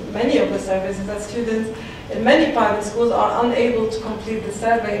do many of the surveys, is that students in many private schools are unable to complete the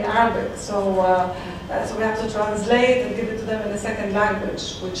survey in Arabic. So we have to translate and give it to them in a second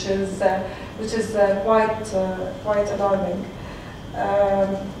language, which is quite alarming.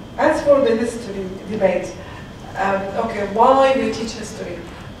 As for the history debate, okay, why do we teach history?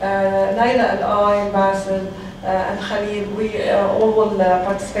 Naila and I, and Basil, and Khalil, we all will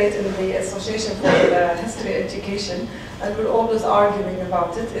participate in the Association for History Education, and we're always arguing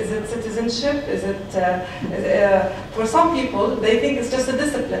about it. Is it citizenship? Is it, for some people, they think it's just a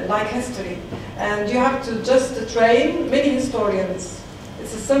discipline, like history. And you have to just train many historians.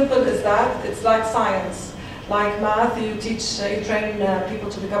 It's as simple as that. It's like science. Like math, you train people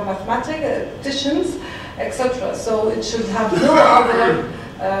to become mathematicians, etc. So it should have no other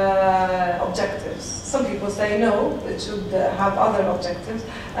objectives. Some people say no, it should have other objectives,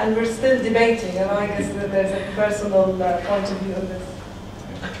 and we're still debating, and I guess that there's a personal point of view on this.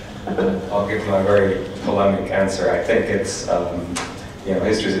 I'll give my very polemic answer. I think it's,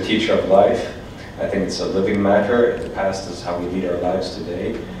 history is a teacher of life. I think it's a living matter. The past is how we lead our lives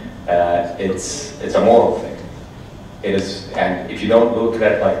today. It's a moral thing. It is, and if you don't look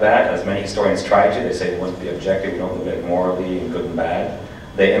at it like that, as many historians try to, they say we want to be objective, we don't look at it morally and good and bad.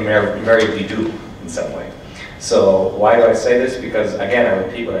 They invariably do in some way. So why do I say this? Because again, I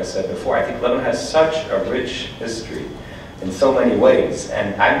repeat what I said before. I think Lebanon has such a rich history in so many ways,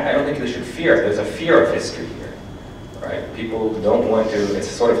 and I don't think they should fear. There's a fear of history here, right? People don't want to. It's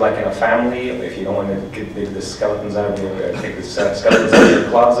sort of like in a family. If you don't want to take the skeletons out of your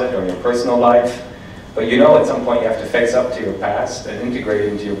closet or your personal life. But at some point you have to face up to your past and integrate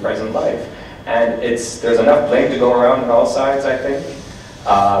it into your present life. And there's enough blame to go around on all sides, I think.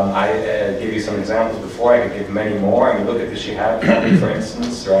 I gave you some examples before, I could give many more. I mean, look at the Shihab family, for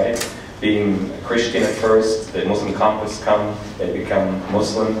instance, right? Being Christian at first, the Muslim conquests come, they become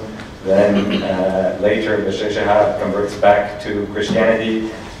Muslim. Then later the Shihab converts back to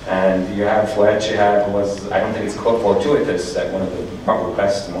Christianity. And you have Fuad Shihab, who was, I don't think it's fortuitous that one of the probably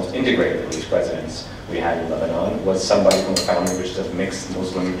best, most integrated of these presidents we had in Lebanon was somebody from a family which is a mixed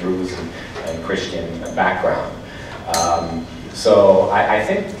Muslim, Druze, and Christian background. So I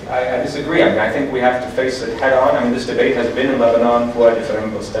think, I disagree. I mean, I think we have to face it head on. I mean, this debate has been in Lebanon. Fuad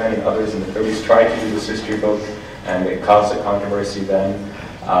Bostan and others in the 30s tried to do this history book, and it caused a controversy then.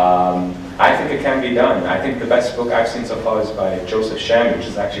 I think it can be done. I think the best book I've seen so far is by Joseph Shem, which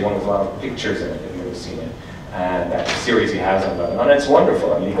is actually one with a lot of pictures in it, if you've ever seen it. And that series he has on Lebanon, and it's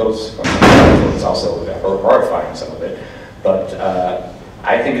wonderful. I mean, he goes from, it's also horrifying, some of it. But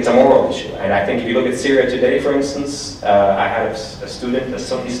I think it's a moral issue. And I think if you look at Syria today, for instance, I had a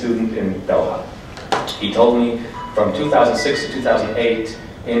Sunni student in Doha. He told me from 2006 to 2008,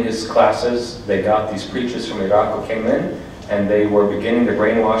 in his classes, they got these preachers from Iraq who came in, and they were beginning the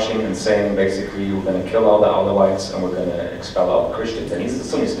brainwashing and saying, basically, we're going to kill all the Alawites and we're going to expel all the Christians. And he's a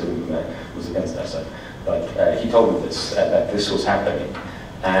Sunni student who's against that. But he told me this, that this was happening.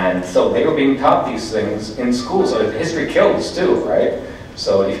 And so they were being taught these things in schools. So history kills too, right?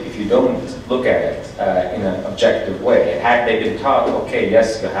 So if you don't look at it in an objective way, had they been taught, okay,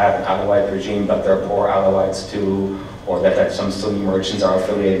 yes, you have an Alawite regime, but there are poor Alawites too, or that some Sunni merchants are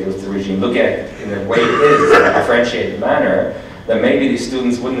affiliated with the regime, look at it in the way it is, in a differentiated manner, then maybe these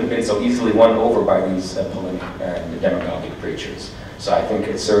students wouldn't have been so easily won over by these polemic and demagogic preachers. So I think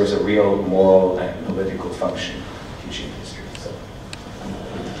it serves a real moral and political function, teaching history. So.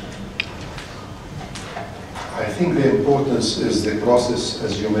 I think the importance is the process,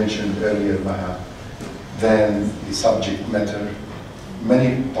 as you mentioned earlier, Maha, than the subject matter.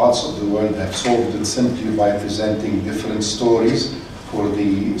 Many parts of the world have solved it simply by presenting different stories for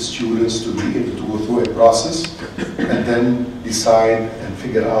the students to be able to go through a process and then decide and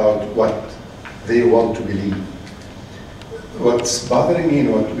figure out what they want to believe. What's bothering me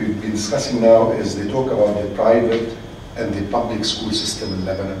and what we've been discussing now is they talk about the private and the public school system in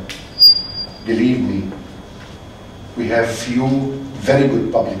Lebanon. Believe me, we have few very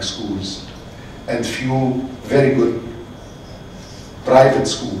good public schools and few very good private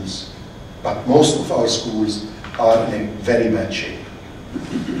schools, but most of our schools are in a very bad shape.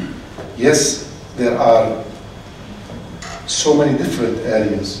 Yes, there are so many different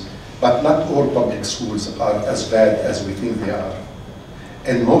areas, but not all public schools are as bad as we think they are.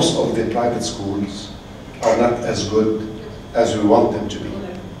 And most of the private schools are not as good as we want them to be.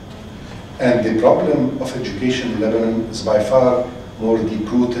 And the problem of education in Lebanon is by far more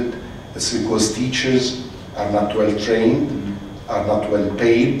deep-rooted. It's because teachers are not well trained, are not well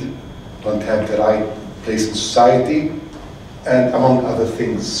paid, don't have the right place in society, and among other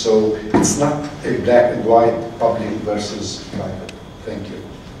things. So it's not a black and white public versus private. Thank you.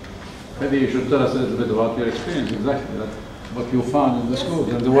 Maybe you should tell us a little bit about your experience, exactly, what you found in the schools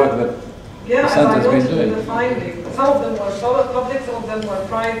and the work that yeah, the as I center's been noted in doing. the findings, some of them were public, some of them were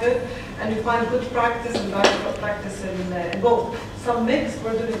private, and you find good practice and bad practice in both. Some mixed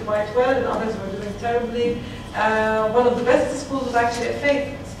were doing quite well, and others were doing terribly. One of the best schools was actually a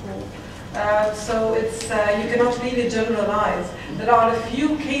faith school. So it's you cannot really generalize. There are a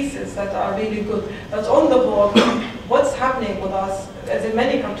few cases that are really good, but on the whole, what's happening with us, as in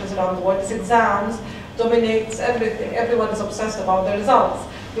many countries around the world, is exams dominates everything. Everyone is obsessed about the results.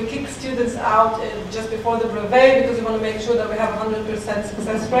 We kick students out just before the brevet because we want to make sure that we have 100%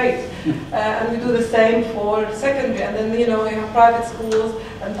 success rate. And we do the same for secondary. And then, you know, we have private schools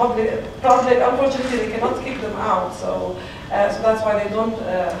and public, unfortunately, they cannot kick them out. So that's why they don't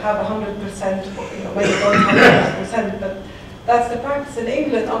have 100%, you know, when they don't have 100%. But that's the practice in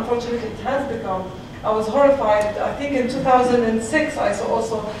England. Unfortunately, it has become. I was horrified. I think in 2006, I saw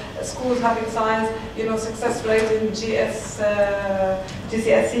also schools having science, you know, success rate in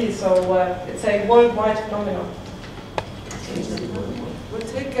GCSE. So it's a worldwide phenomenon. We'll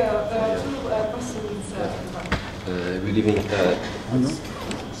take there are two questions. Good evening.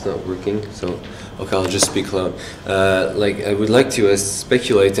 It's not working, so okay, I'll just speak loud. I would like to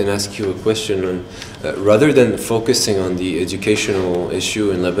speculate and ask you a question on, rather than focusing on the educational issue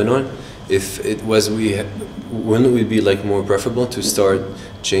in Lebanon, if it was wouldn't it be like more preferable to start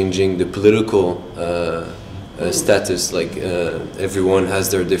changing the political status? Like everyone has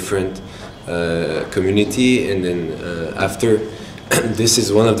their different community, and then after this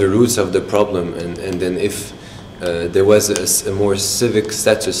is one of the roots of the problem, and then if there was a more civic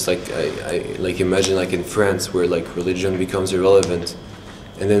status, like I like imagine like in France where like religion becomes irrelevant,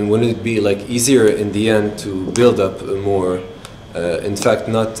 and then wouldn't it be like easier in the end to build up a more in fact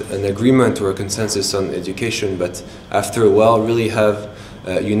not an agreement or a consensus on education, but after a while really have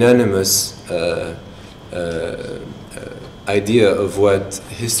a unanimous idea of what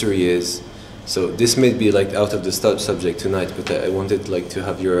history is. So this may be like out of the subject tonight, but I wanted like to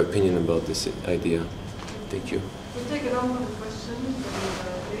have your opinion about this idea. Thank you. We'll take a number of questions.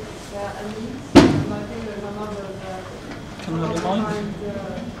 And I think there's another.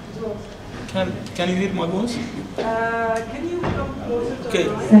 Can you hear my voice? Can you come closer to okay.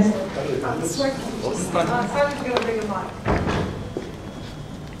 the mic? It's working. Sally's going to bring a mic.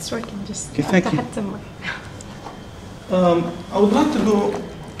 It's working. Just okay, thank you. I would like to go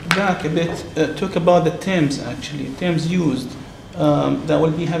back a bit, talk about the terms actually, terms used. That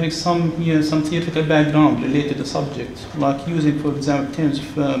will be having some theoretical background related to the subject, like using, for example, terms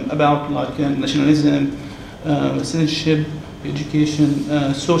about like nationalism, citizenship,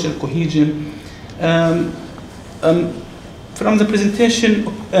 education, social cohesion. From the presentation,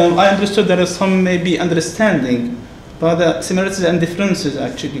 I understood there is some maybe understanding about the similarities and differences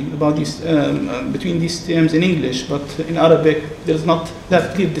actually about these between these terms in English, but in Arabic there is not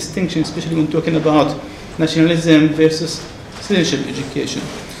that clear distinction, especially when talking about nationalism versus citizenship education.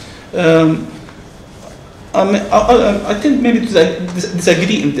 I think maybe to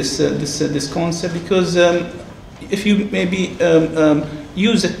disagree in this concept, because if you maybe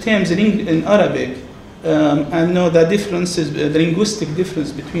use the terms in Arabic and know the differences, the linguistic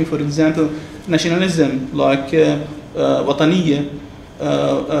difference between, for example, nationalism like وطنية,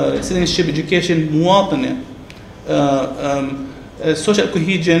 citizenship education مواطنة, social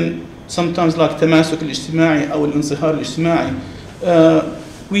cohesion sometimes like التماسك الاجتماعي أو الانصهار الاجتماعي.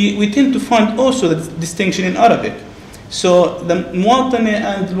 We tend to find also the distinction in Arabic. So the مواطنة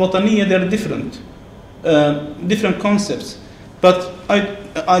and الوطنية, they're different concepts. But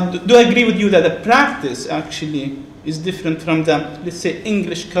I do agree with you that the practice actually is different from the, let's say,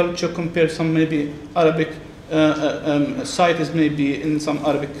 English culture compared to some maybe Arabic societies, maybe in some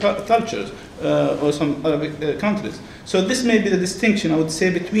Arabic cultures or some Arabic countries. So this may be the distinction, I would say,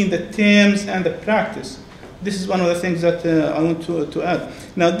 between the terms and the practice. This is one of the things that I want to add.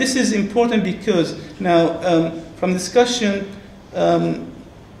 Now, this is important because now from discussion, I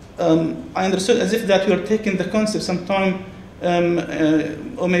understood as if that we are taking the concept sometime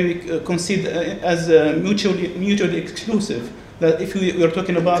or maybe consider as mutually exclusive. That if we are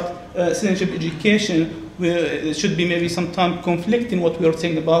talking about citizenship education, it should be maybe sometime conflicting what we are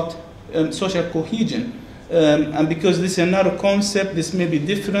saying about social cohesion. And because this is another concept, this may be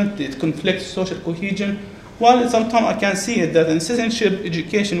different, it conflicts social cohesion. While sometimes I can see it that in citizenship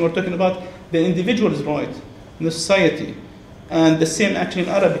education, we're talking about the individual's right in the society. And the same actually in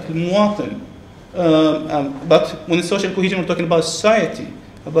Arabic, المواطن. But when in social cohesion, we're talking about society,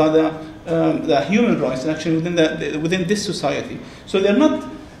 about the human rights actually within this society. So they're not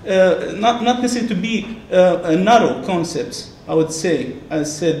necessary to be narrow concepts. I would say,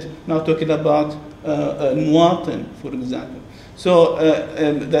 as said, now talking about Muatin, for example. So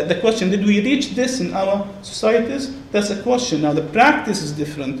the question, did we reach this in our societies? That's a question. Now the practice is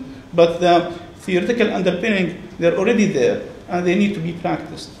different, but the theoretical underpinning, they're already there, and they need to be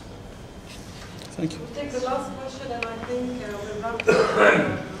practiced. Thank you. We'll take the last question, and I think we'll wrap up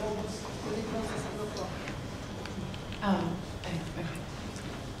almost really close to 7 o'clock. Okay.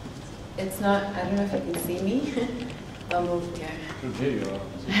 It's not, I don't know if you can see me. I'll move here.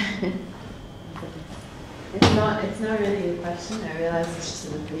 It's not really a question. I realize it's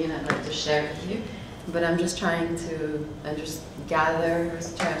just an opinion I'd like to share with you. But I'm just trying to gather, I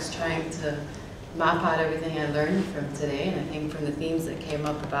was trying to map out everything I learned from today. And I think from the themes that came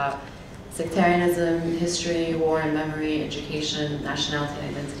up about sectarianism, history, war and memory, education, nationality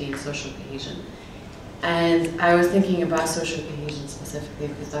and identity, and social cohesion. And I was thinking about social cohesion specifically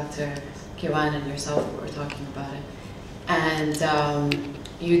because Dr. Kiwan and yourself were talking about it. And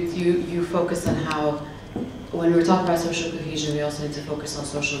you focus on how, when we're talking about social cohesion, we also need to focus on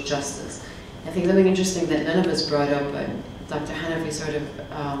social justice. I think something interesting that none of us brought up, but Dr. Hanafi sort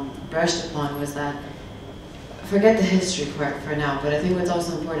of brushed upon, was that, forget the history part for now, but I think what's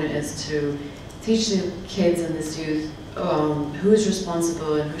also important is to teach the kids and this youth who is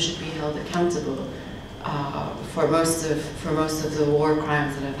responsible and who should be held accountable for most of the war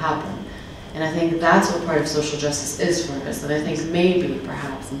crimes that have happened. And I think that's what part of social justice is for us. And I think maybe,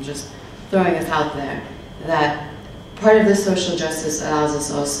 perhaps, I'm just throwing this out there, that part of this social justice allows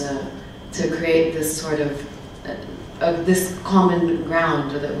us also to create this sort of this common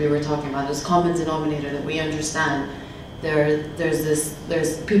ground that we were talking about, this common denominator that we understand.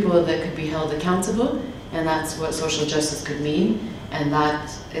 There's people that could be held accountable, and that's what social justice could mean. And that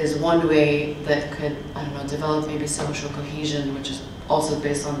is one way that could, I don't know, develop maybe social cohesion, which is also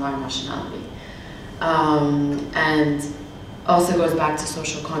based on our nationality. And also goes back to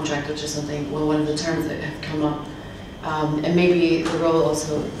social contract, which is something, well, one of the terms that have come up. And maybe the role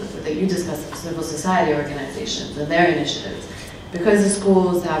also that you discussed of civil society organizations and their initiatives. Because the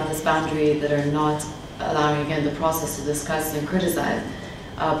schools have this boundary that are not allowing, again, the process to discuss and criticize,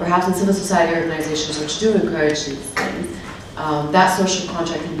 perhaps in civil society organizations which do encourage these things, that social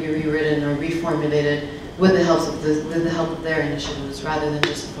contract can be rewritten or reformulated with the help of their initiatives, rather than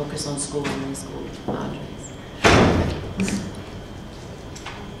just focus on school and school boundaries.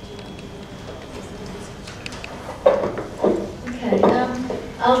 Okay,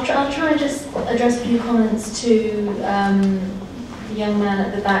 I'll try and just address a few comments to the young man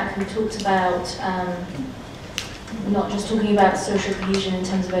at the back who talked about not just talking about social cohesion in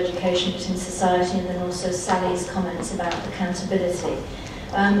terms of education, but in society, and then also Sally's comments about accountability.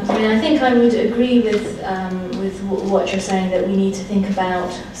 I mean, I think I would agree with what you're saying, that we need to think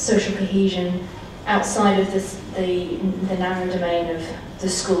about social cohesion outside of the narrow domain of the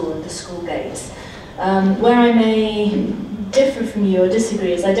school and the school gates. Where I may differ from you or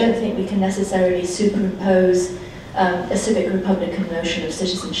disagree is I don't think we can necessarily superimpose a civic republican notion of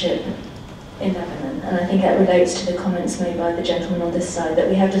citizenship in Lebanon. And I think that relates to the comments made by the gentleman on this side, that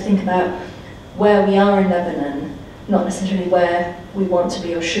we have to think about where we are in Lebanon, not necessarily where we want to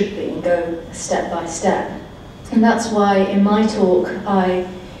be or should be, and go step by step. And that's why in my talk I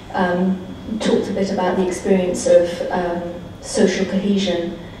talked a bit about the experience of social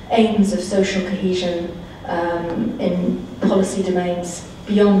cohesion, aims of social cohesion in policy domains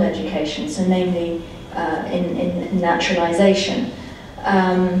beyond education, so namely in naturalization.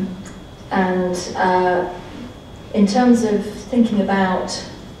 And in terms of thinking about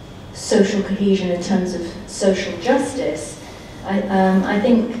social cohesion in terms of social justice, I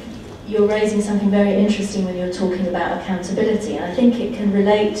think you're raising something very interesting when you're talking about accountability, and I think it can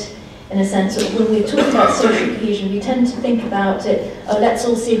relate in a sense of when we talk about social cohesion, we tend to think about it, oh, let's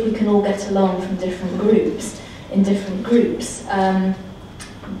all see if we can all get along from different groups, in different groups.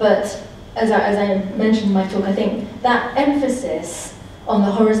 But as I mentioned in my talk, I think that emphasis on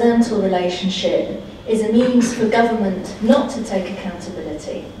the horizontal relationship is a means for government not to take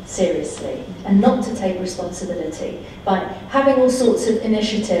accountability seriously and not to take responsibility by having all sorts of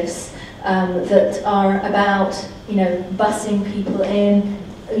initiatives that are about, bussing people in,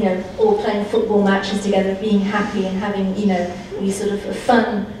 all playing football matches together, being happy and having, these sort of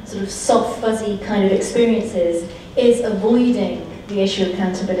fun, sort of soft, fuzzy kind of experiences, is avoiding the issue of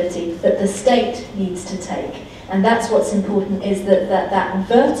accountability that the state needs to take. And that's what's important, is that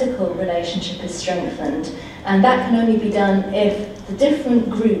vertical relationship is strengthened. And that can only be done if the different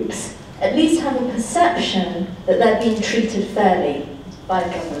groups at least have a perception that they're being treated fairly by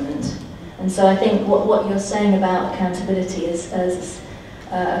government. And so I think what you're saying about accountability is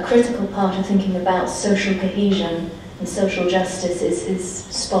a critical part of thinking about social cohesion and social justice is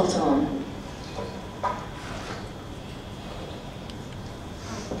spot on.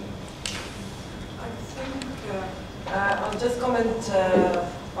 I'll just comment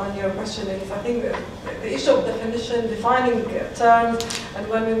on your question. I think the issue of definition, defining terms, and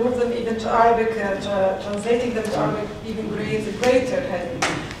when we move them even to Arabic, translating them to Arabic even creates a greater headache.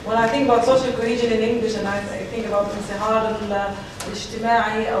 When I think about social cohesion in English, and I think about انصهار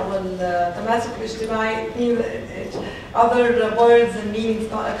الاجتماعي أو التماسك الاجتماعي, other words and meanings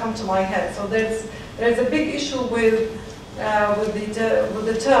come to my head. So there's a big issue with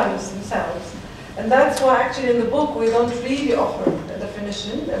the terms themselves. And that's why actually in the book we don't really offer a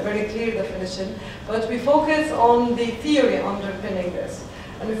definition, a very clear definition, but we focus on the theory underpinning this.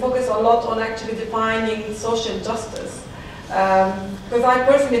 And we focus a lot on actually defining social justice. Because I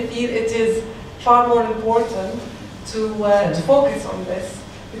personally feel it is far more important to focus on this,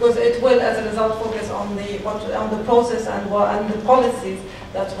 because it will, as a result, focus on the process and the policies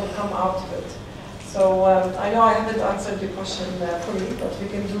that will come out of it. So I know I haven't answered your question fully, but we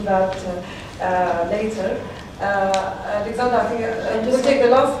can do that later. Alexander, I think we'll take the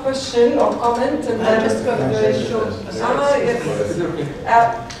last question or comment, and then just go very short. Yes.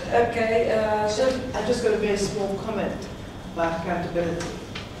 Okay. I've just got a very small comment about accountability.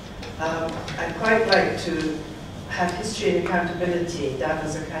 I'd quite like to have history and accountability done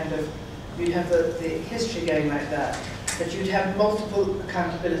as a kind of, you'd have the history going like that, but you'd have multiple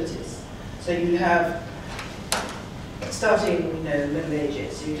accountabilities. So you'd have, starting, Middle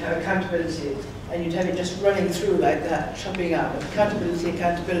Ages, you'd have accountability, and you'd have it just running through like that, chopping up,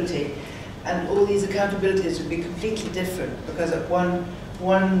 accountability, and all these accountabilities would be completely different, because at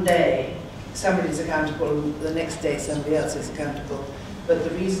one day, somebody's accountable, the next day somebody else is accountable, but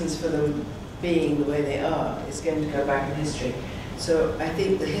the reasons for them being the way they are is going to go back in history. So I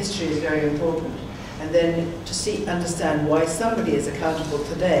think the history is very important, and then to understand why somebody is accountable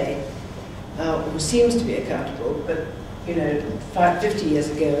today, who seems to be accountable, but 50 years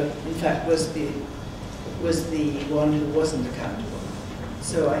ago, in fact, was the one who wasn't accountable.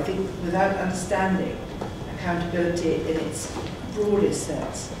 So I think without understanding accountability in its broadest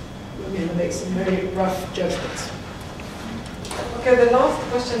sense, we're going to make some very rough judgments. Okay, the last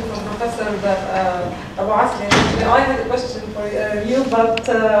question from Professor Abu Asli. I had a question for you, but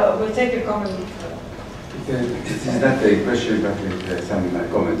we'll take your comment. This is not a question, but it's some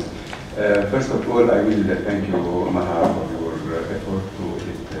comments. First of all, I will thank you, Maha, for your effort to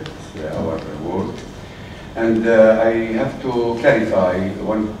edit our work. And I have to clarify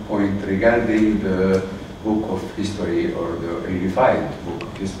one point regarding the book of history, or the unified book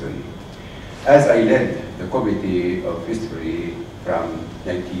of history. As I led the Committee of History from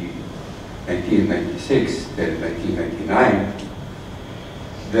 1996 till 1999,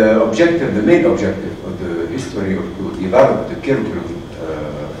 the main objective of the history, to develop the curriculum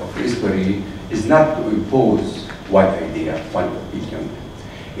of history, is not to impose one idea, one opinion.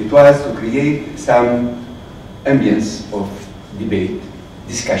 It was to create some ambience of debate,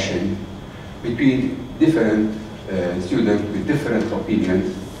 discussion between different students with different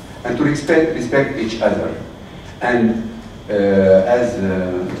opinions, and to respect each other. And as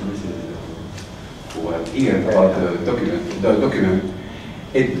here about the document,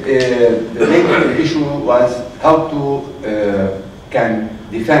 the main issue was how to can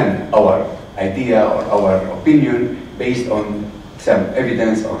defend our idea or our opinion based on some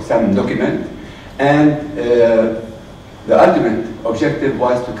evidence or some document, and the ultimate objective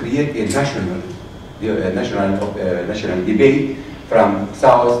was to create a national debate from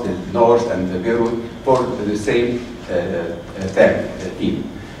south to north and Beirut for the same theme.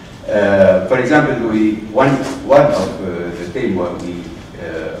 For example, one of the themes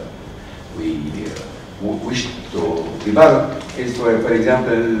we wish to develop is, for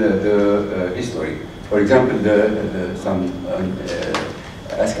example, the history. For example, some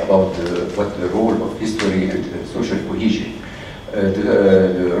ask about what the role of history and social cohesion.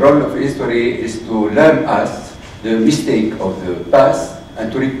 The role of history is to learn us the mistake of the past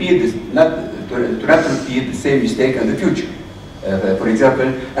and to not repeat the same mistake in the future. For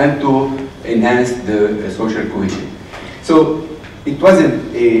example, and to enhance the social cohesion. So it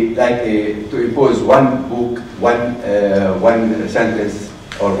wasn't to impose one book, one sentence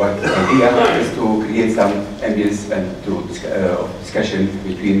or one idea, is to create some ambience and to discussion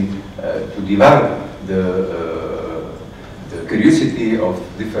between to develop the curiosity of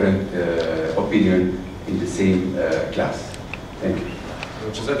different opinion in the same class. Thank you.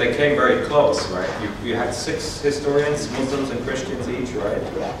 Which is that they came very close, right? You had 6 historians, Muslims and Christians each, right?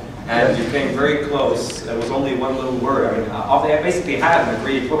 Yeah. And you came very close. There was only one little word. I mean, they basically had an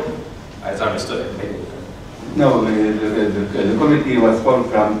agreed book, as I understood it. Maybe No, the committee was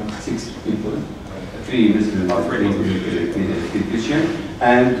formed from 6 people, 3 Muslim, 3 Christian,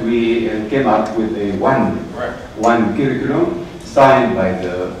 and we came up with a one curriculum signed by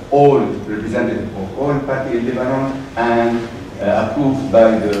all representatives of all parties in Lebanon and approved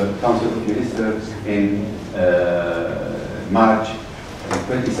by the Council of Ministers in March,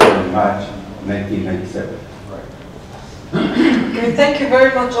 27 March 1997. Okay, thank you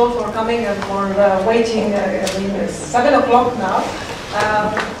very much all for coming and for waiting. I mean, it's 7 o'clock now.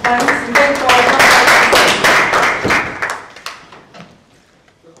 Thanks.